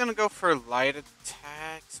think I'm gonna go for light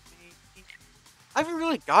attacks, maybe. I haven't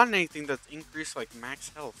really gotten anything that's increased like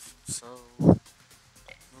max health, so I'm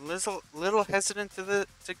a little hesitant to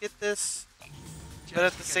get this. But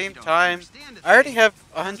at the same time, I already have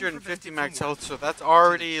 150 max health, so that's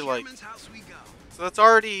already like,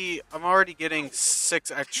 I'm already getting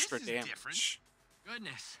 6 extra damage.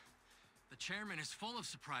 Goodness, the chairman is full of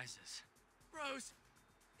surprises. Rose,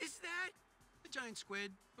 is that? A giant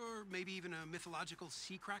squid, or maybe even a mythological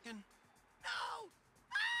sea kraken? No!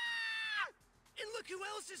 Ah! And look who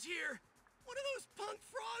else is here! One of those punk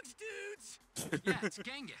frogs dudes! Yeah, it's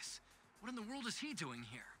Genghis. What in the world is he doing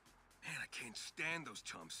here? Man, I can't stand those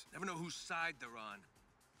chumps. Never know whose side they're on.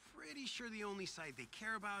 Pretty sure the only side they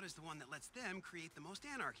care about is the one that lets them create the most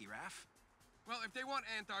anarchy, Raph. Well, if they want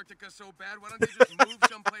Antarctica so bad, why don't they just move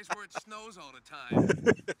someplace where it snows all the time?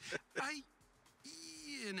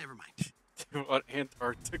 Yeah, never mind. Do you want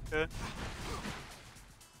Antarctica?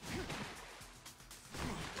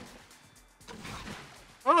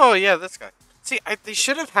 Oh yeah, this guy. See, they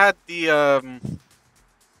should have had the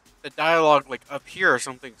dialogue like up here or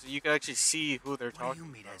something, so you can actually see who they're talking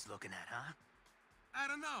about. Looking at, huh? I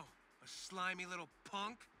don't know. A slimy little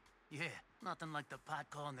punk? Yeah, nothing like the pot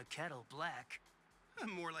calling the kettle black.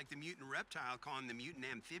 More like the mutant reptile calling the mutant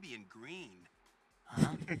amphibian green.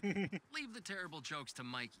 Huh? Leave the terrible jokes to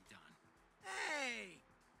Mikey, Don. Hey!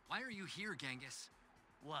 Why are you here, Genghis?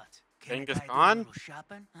 What? Genghis Can I do a Khan? little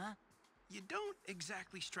shopping, huh? You don't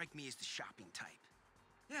exactly strike me as the shopping type.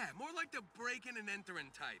 Yeah, more like the breaking and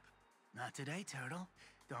entering type. Not today, Turtle.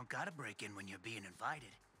 Don't gotta break in when you're being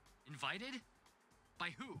invited. Invited?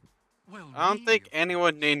 By who? Well, I don't think really,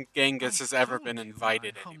 anyone named Genghis I has ever told been you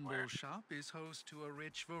invited my anywhere. humble shop is host to a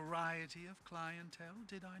rich variety of clientele,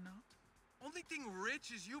 did I not? Well, Only thing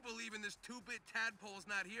rich is you believe in this 2-bit tadpole's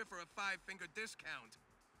not here for a 5-finger discount.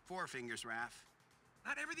 4 fingers, Raph.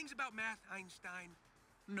 Not everything's about math, Einstein.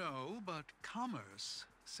 No, but commerce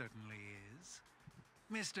certainly is.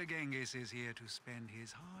 Mr. Genghis is here to spend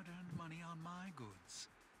his hard-earned money on my goods.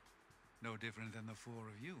 No different than the 4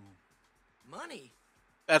 of you. Money?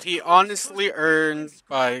 That he honestly earned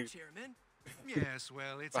by... Chairman. Yes,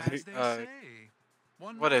 well, it's by, as they say.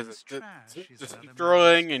 One what is man's it? trash is another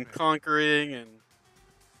Destroying man's and treasure. conquering and...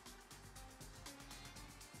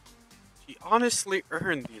 He honestly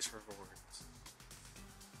earned these rewards.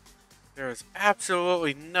 There is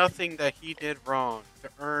absolutely nothing that he did wrong to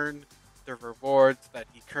earn the rewards that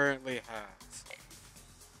he currently has.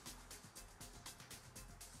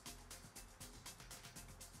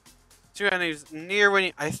 Two enemies near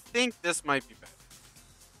winning. I think this might be better.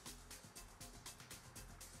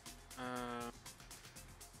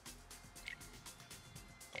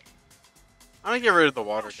 I'm gonna get rid of the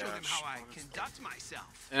water I'll show them dash, how I honestly. conduct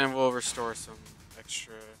myself. And we'll restore some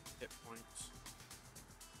extra hit points.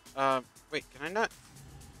 Wait, can I not?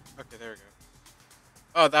 Okay, there we go.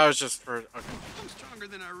 Oh, that was just for... Okay. I'm stronger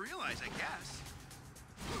than I realize, I guess.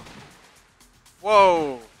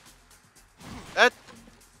 Whoa! That...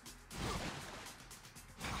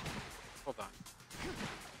 Hold on.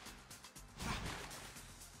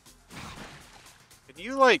 Can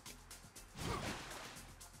you, like...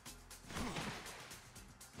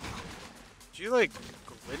 Do you, like,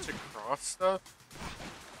 glitch across stuff?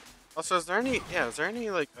 Also, is there any... Yeah, is there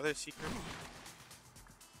any, like, other secret...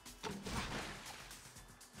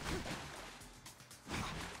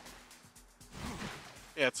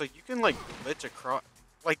 Yeah, it's like you can, like, glitch across...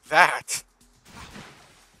 Like that!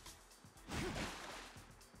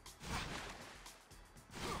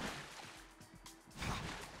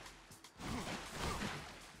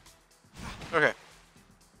 Okay.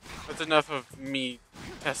 That's enough of me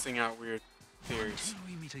testing out weird theories.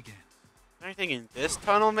 Until we meet again. Anything in this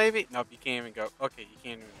tunnel, maybe? Nope, you can't even go. Okay, you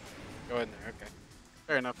can't even go in there. Okay.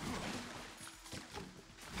 Fair enough.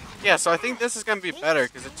 Yeah, so I think this is going to be better,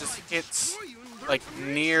 because it just hits, like,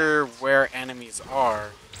 near where enemies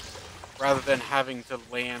are, rather than having to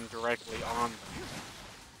land directly on them.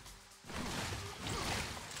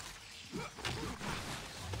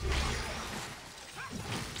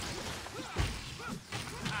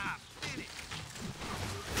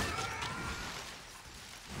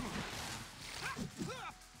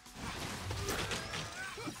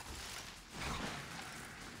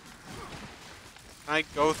 Can I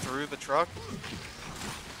go through the truck?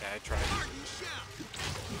 Yeah, I tried.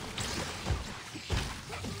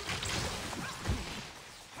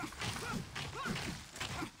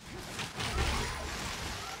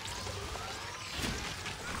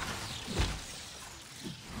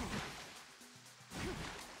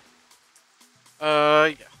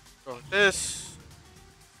 Yeah. Go with this.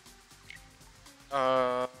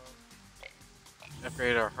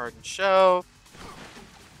 Upgrade our hardened shell.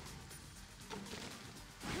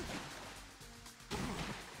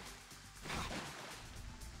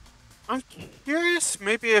 I'm curious,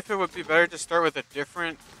 maybe if it would be better to start with a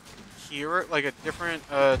different hero, like a different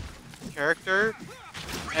character,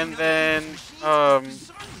 and then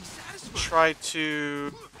try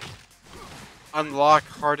to unlock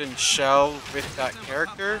hardened shell with that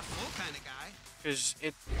character,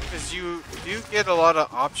 because you do get a lot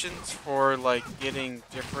of options for like getting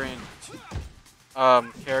different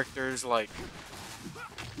characters, like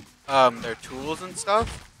their tools and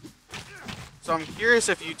stuff. So I'm curious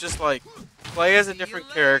if you just like play as a different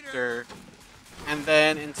character, and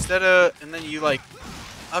then and then you like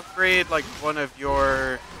upgrade like one of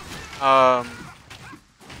your okay,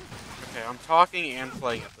 I'm talking and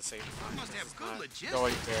playing at the same time. Must have good logistics.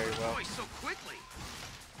 Going very well. So quickly.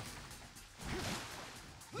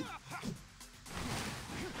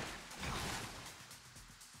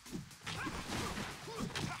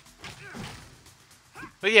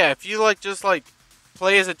 But yeah, if you like just like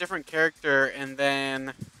play as a different character and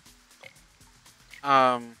then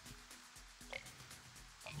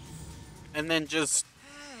just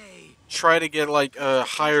try to get like a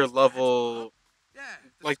higher level,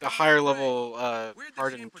 like the higher level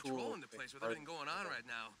hardened tool. The place with everything going on right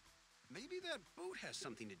now. Maybe that boat has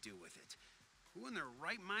something to do with it. Who in their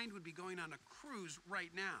right mind would be going on a cruise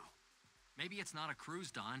right now? Maybe it's not a cruise,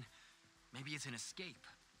 Don. Maybe it's an escape.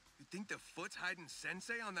 You think the Foot's hiding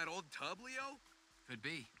Sensei on that old tub, Leo? Could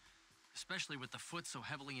be. Especially with the Foot so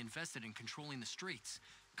heavily invested in controlling the streets.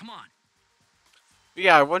 Come on.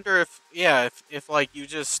 Yeah, I wonder if like you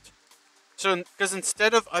just... So, because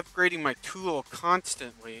instead of upgrading my tool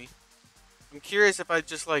constantly, I'm curious if I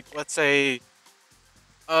just like, let's say,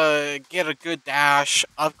 get a good dash,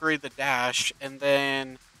 upgrade the dash, and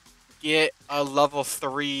then get a level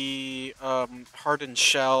 3 hardened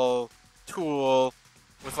shell tool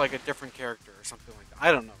with like a different character or something like that.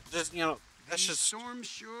 I don't know. Just that's These just storms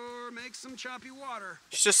sure make some choppy water.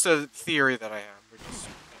 it's just a theory that I have.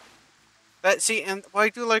 That see, and what I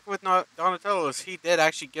do like with Donatello is he did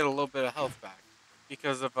actually get a little bit of health back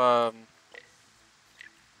because of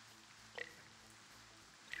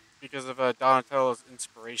Donatello's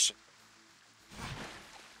inspiration.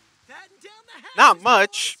 Not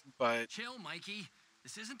much, but Chill, Mikey.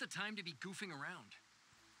 This isn't the time to be goofing around.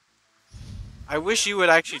 I wish you would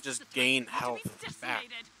actually just gain health back.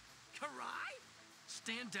 Karai?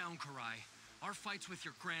 Stand down, Karai. Our fight's with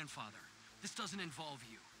your grandfather. This doesn't involve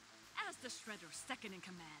you. As the Shredder's second in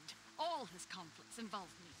command, all his conflicts involve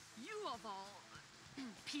me. You of all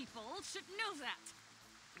people should know that.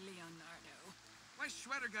 Leonardo. Why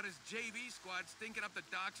Shredder got his JV squad stinking up the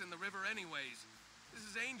docks and the river anyways? This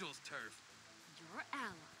is Angel's turf. Your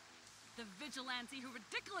ally, the vigilante who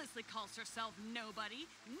ridiculously calls herself Nobody,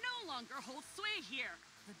 no longer holds sway here.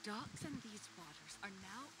 The docks and these waters are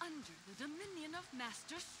now under the dominion of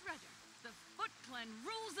Master Shredder. The Foot Clan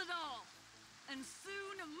rules it all. And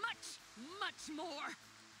soon, much, much more.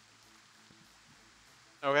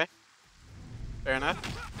 Okay. Fair enough.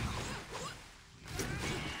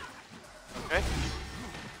 Okay.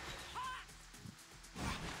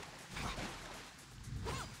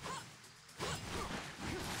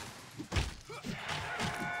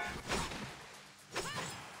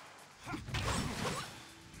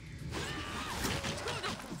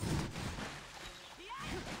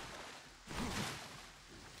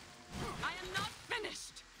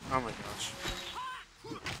 Oh my gosh.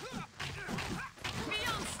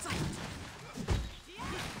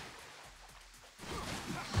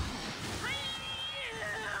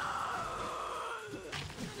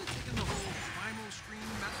 Taking the whole primal stream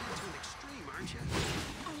method to an extreme, aren't you?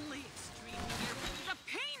 Only extreme here will be the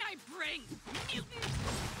pain I bring. Mutant!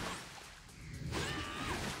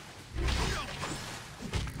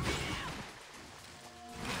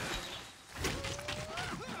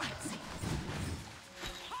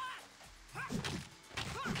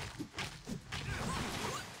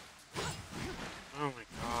 Oh my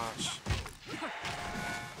gosh.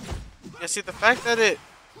 Yeah, see, the fact that it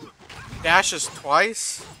dashes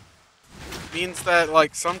twice means that,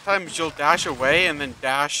 like, sometimes you'll dash away and then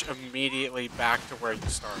dash immediately back to where you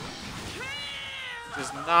started. Which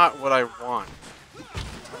is not what I want.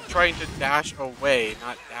 I'm trying to dash away,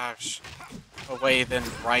 not dash away then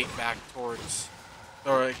right back towards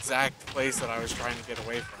the exact place that I was trying to get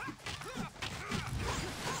away from.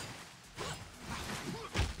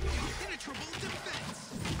 Impenetrable defense.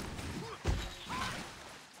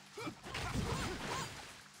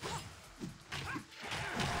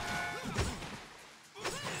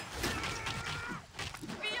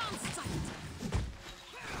 Beyond sight!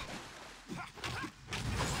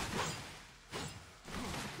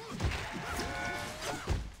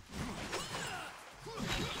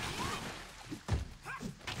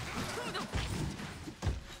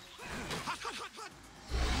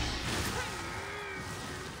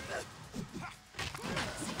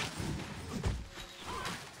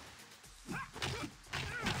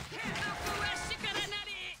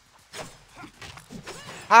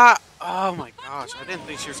 Ha! Oh my gosh, I didn't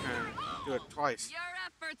think she was gonna do it twice. Your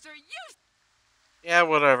efforts are Yeah,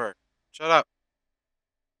 whatever. Shut up.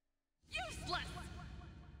 useless!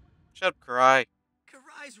 Shut up, Karai.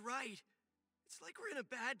 Karai's right. It's like we're in a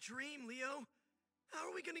bad dream, Leo. How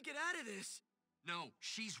are we gonna get out of this? No,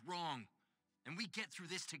 she's wrong. And we get through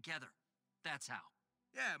this together. That's how.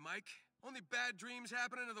 Yeah, Mike. Only bad dreams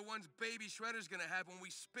happening are the ones Baby Shredder's gonna have when we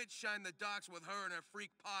spit shine the docks with her and her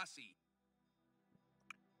freak posse.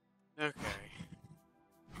 Okay.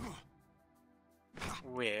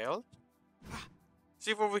 Well,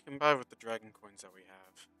 see what we can buy with the dragon coins that we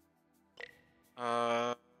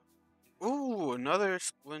have. Ooh, another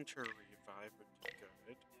Splinter revive would be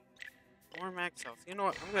good. More max health. You know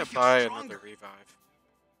what? I'm gonna buy another revive.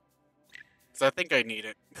 Because I think I need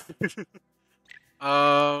it.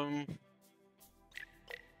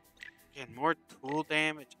 Again, more tool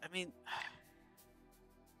damage. I mean,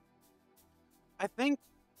 I think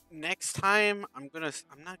next time I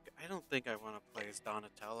don't think I want to play as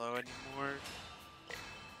Donatello anymore.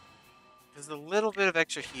 Because a little bit of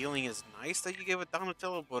extra healing is nice that you get with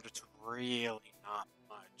Donatello, but it's really not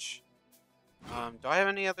much. Do I have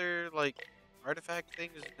any other, like, artifact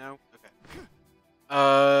things? No?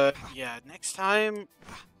 Okay. Yeah, next time,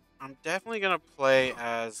 I'm definitely gonna play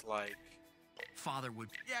as, like... Father would...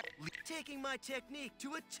 Yeah, taking my technique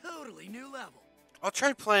to a totally new level. I'll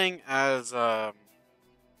try playing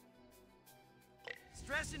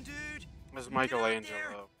Stressing, dude. as Get out there.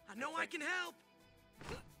 Michelangelo. I know I can help.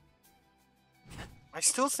 I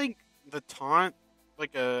still think the taunt,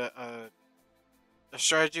 like a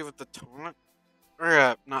strategy with the taunt,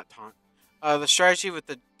 or not taunt, the strategy with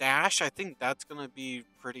the dash. I think that's gonna be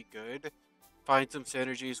pretty good. Find some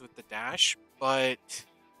synergies with the dash, but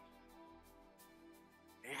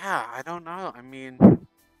yeah, I don't know. I mean,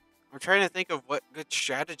 I'm trying to think of what good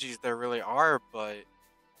strategies there really are, but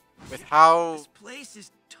with how This place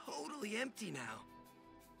is totally empty now.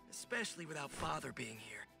 Especially without Father being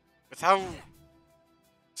here. with how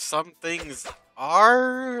some things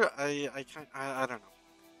are, I don't know.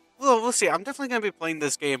 Well, we'll see. I'm definitely gonna be playing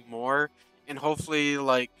this game more, and hopefully,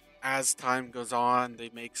 like as time goes on, they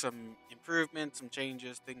make some improvements, some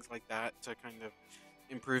changes, things like that to kind of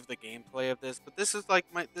improve the gameplay of this. But this is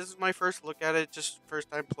my first look at it, just first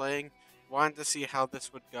time playing. Wanted to see how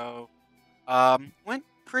this would go. Went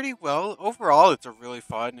pretty well overall. It's a really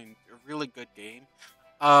fun and a really good game.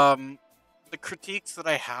 Um, the critiques that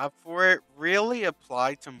I have for it really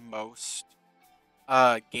apply to most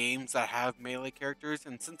games that have melee characters,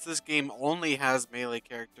 and since this game only has melee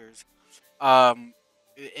characters, um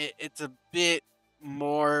it's a bit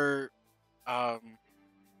more um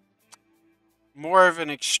more of an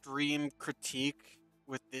extreme critique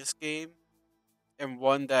with this game, and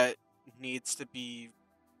one that needs to be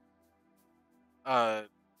uh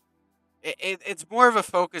it's more of a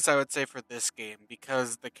focus, I would say, for this game,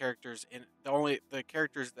 because the characters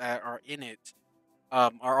that are in it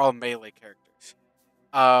are all melee characters.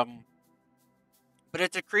 um but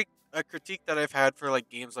it's a critique that I've had for like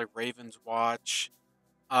games like Raven's Watch,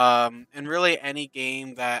 and really any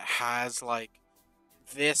game that has like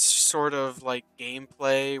this sort of like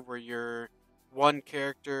gameplay where you're one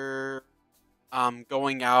character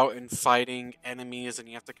going out and fighting enemies, and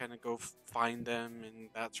you have to kind of go find them and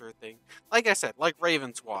that sort of thing. Like I said, like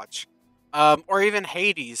Raven's Watch, or even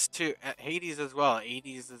Hades too. Hades as well.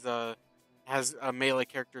 Hades is has melee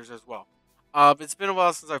characters as well. It's been a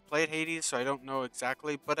while since I've played Hades, so I don't know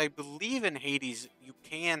exactly, but I believe in Hades you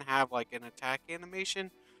can have like an attack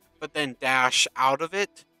animation, but then dash out of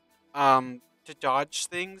it, to dodge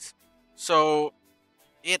things. So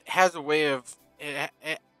it has a way of I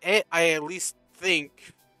at least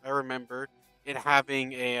think I remember it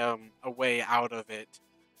having a way out of it,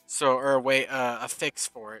 so, or a way a fix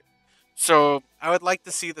for it. So I would like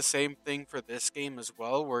to see the same thing for this game as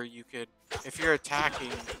well, where you could, if you're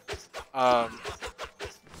attacking, um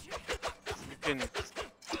you can,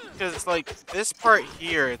 because like this part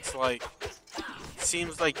here, it's like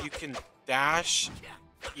seems like you can dash,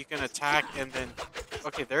 you can attack, and then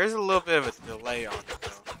okay, there is a little bit of a delay on it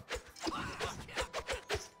though.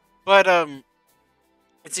 But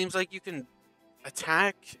it seems like you can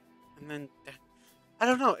attack and then I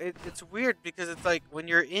don't know. It's weird because it's like when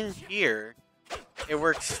you're in here, it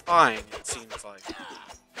works fine. It seems like.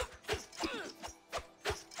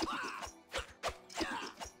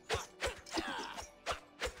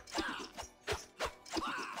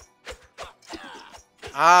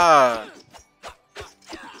 Ah.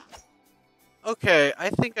 Okay, I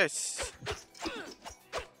think I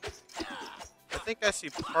see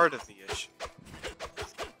part of the issue.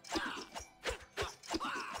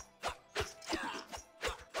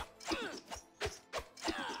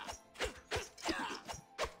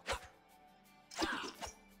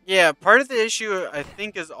 Yeah, part of the issue I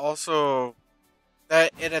think is also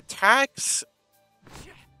that it attacks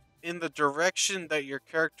in the direction that your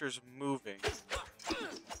character's moving,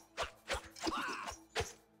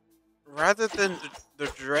 rather than the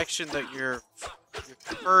direction that your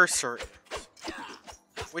cursor is,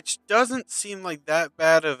 which doesn't seem like that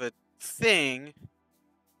bad of a thing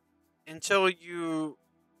until you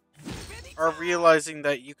are realizing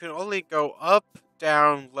that you can only go up,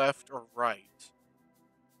 down, left, or right.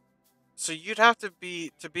 So you'd have to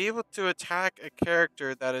be able to attack a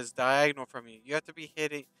character that is diagonal from you. You have to be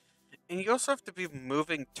hitting, and you also have to be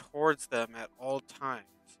moving towards them at all times.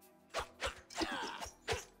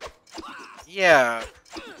 Yeah.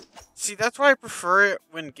 See, that's why I prefer it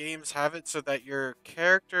when games have it so that your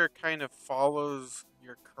character kind of follows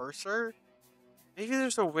your cursor. Maybe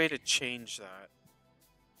there's a way to change that.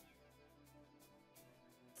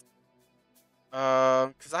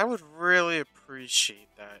 Because I would really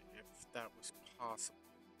appreciate that if that was possible.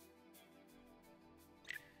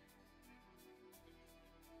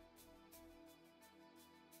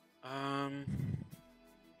 Um...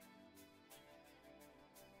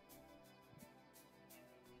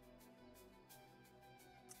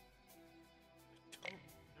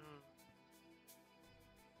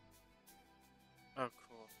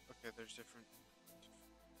 Okay, there's different.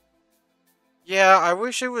 Yeah, I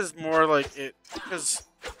wish it was more like it because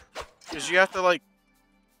you have to like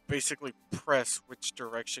basically press which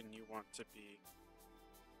direction you want to be,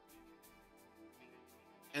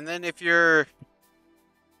 and then if you're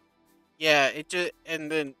yeah, it just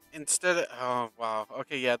and then instead of oh wow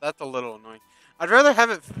okay yeah that's a little annoying. I'd rather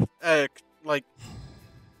have it like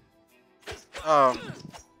um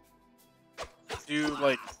do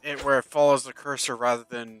like it where it follows the cursor rather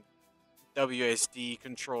than WSD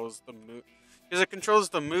controls the move because it controls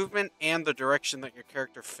the movement and the direction that your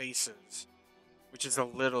character faces, which is a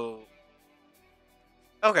little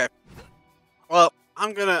okay. Well,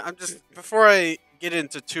 I'm just before I get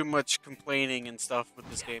into too much complaining and stuff with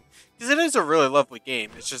this game because it is a really lovely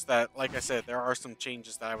game. It's just that, like I said, there are some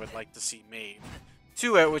changes that I would like to see made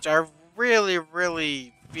to it, which I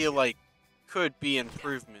really feel like could be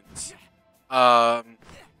improvements. Um,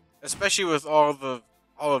 Especially with all of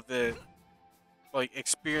the like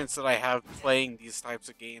experience that I have playing these types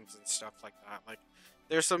of games and stuff like that. Like,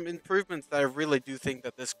 there's some improvements that I really do think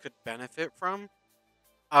that this could benefit from.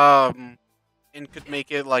 Um, and could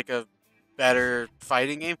make it like a better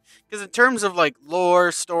fighting game. Because in terms of like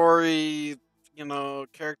lore, story,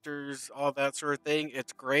 characters, all that sort of thing,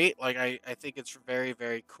 it's great. Like I think it's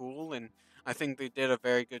very cool, and I think they did a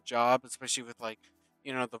very good job, especially with like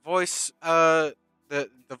the voice,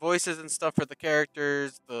 the voices and stuff for the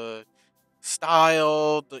characters, the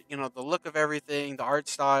style, the look of everything, the art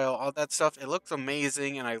style, all that stuff. It looks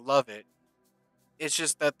amazing, and I love it. It's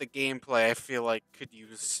just that the gameplay I feel like could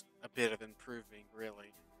use a bit of improving.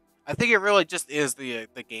 Really, I think it really just is the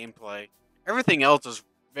gameplay. Everything else is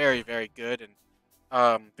very good,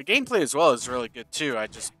 and the gameplay as well is really good too. I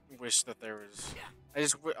just wish that there was.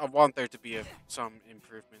 I want there to be some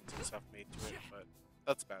improvements and stuff made to it, but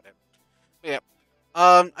that's about it. But yeah,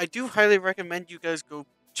 I do highly recommend you guys go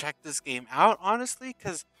check this game out. Honestly,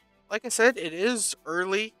 because like I said, it is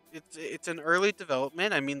early. It's an early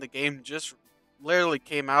development. I mean, the game just literally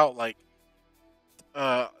came out like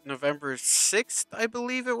November 6th, I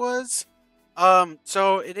believe it was.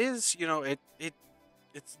 So it is,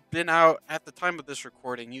 it's been out at the time of this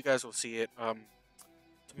recording. You guys will see it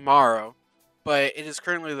tomorrow, but it is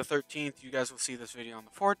currently the 13th. You guys will see this video on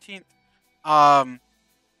the 14th. Um,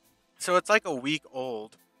 so it's like a week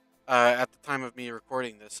old at the time of me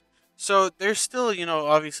recording this. So there's still,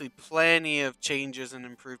 obviously plenty of changes and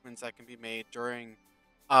improvements that can be made during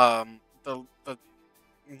the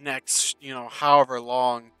next, however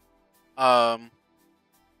long. Um,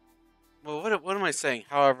 well, what am I saying?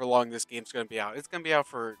 However long this game's going to be out, it's going to be out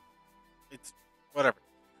for it's whatever.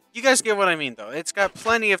 You guys get what I mean, though. It's got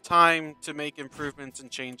plenty of time to make improvements and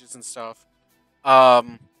changes and stuff.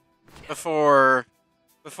 Um, before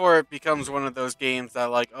it becomes one of those games that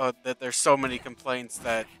like that there's so many complaints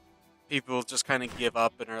that people just kind of give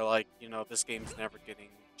up and are like, this game's never getting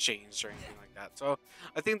changed or anything like that. So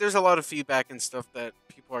I think there's a lot of feedback and stuff that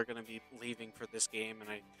people are going to be leaving for this game, and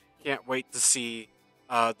I can't wait to see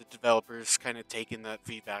the developers kind of taking that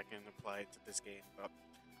feedback and apply it to this game.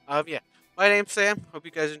 But yeah, my name's Sam. Hope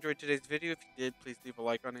you guys enjoyed today's video. If you did, please leave a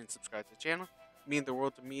like on it and subscribe to the channel. It means the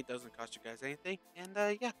world to me. It doesn't cost you guys anything. And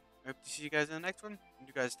yeah, I hope to see you guys in the next one. And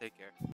you guys take care.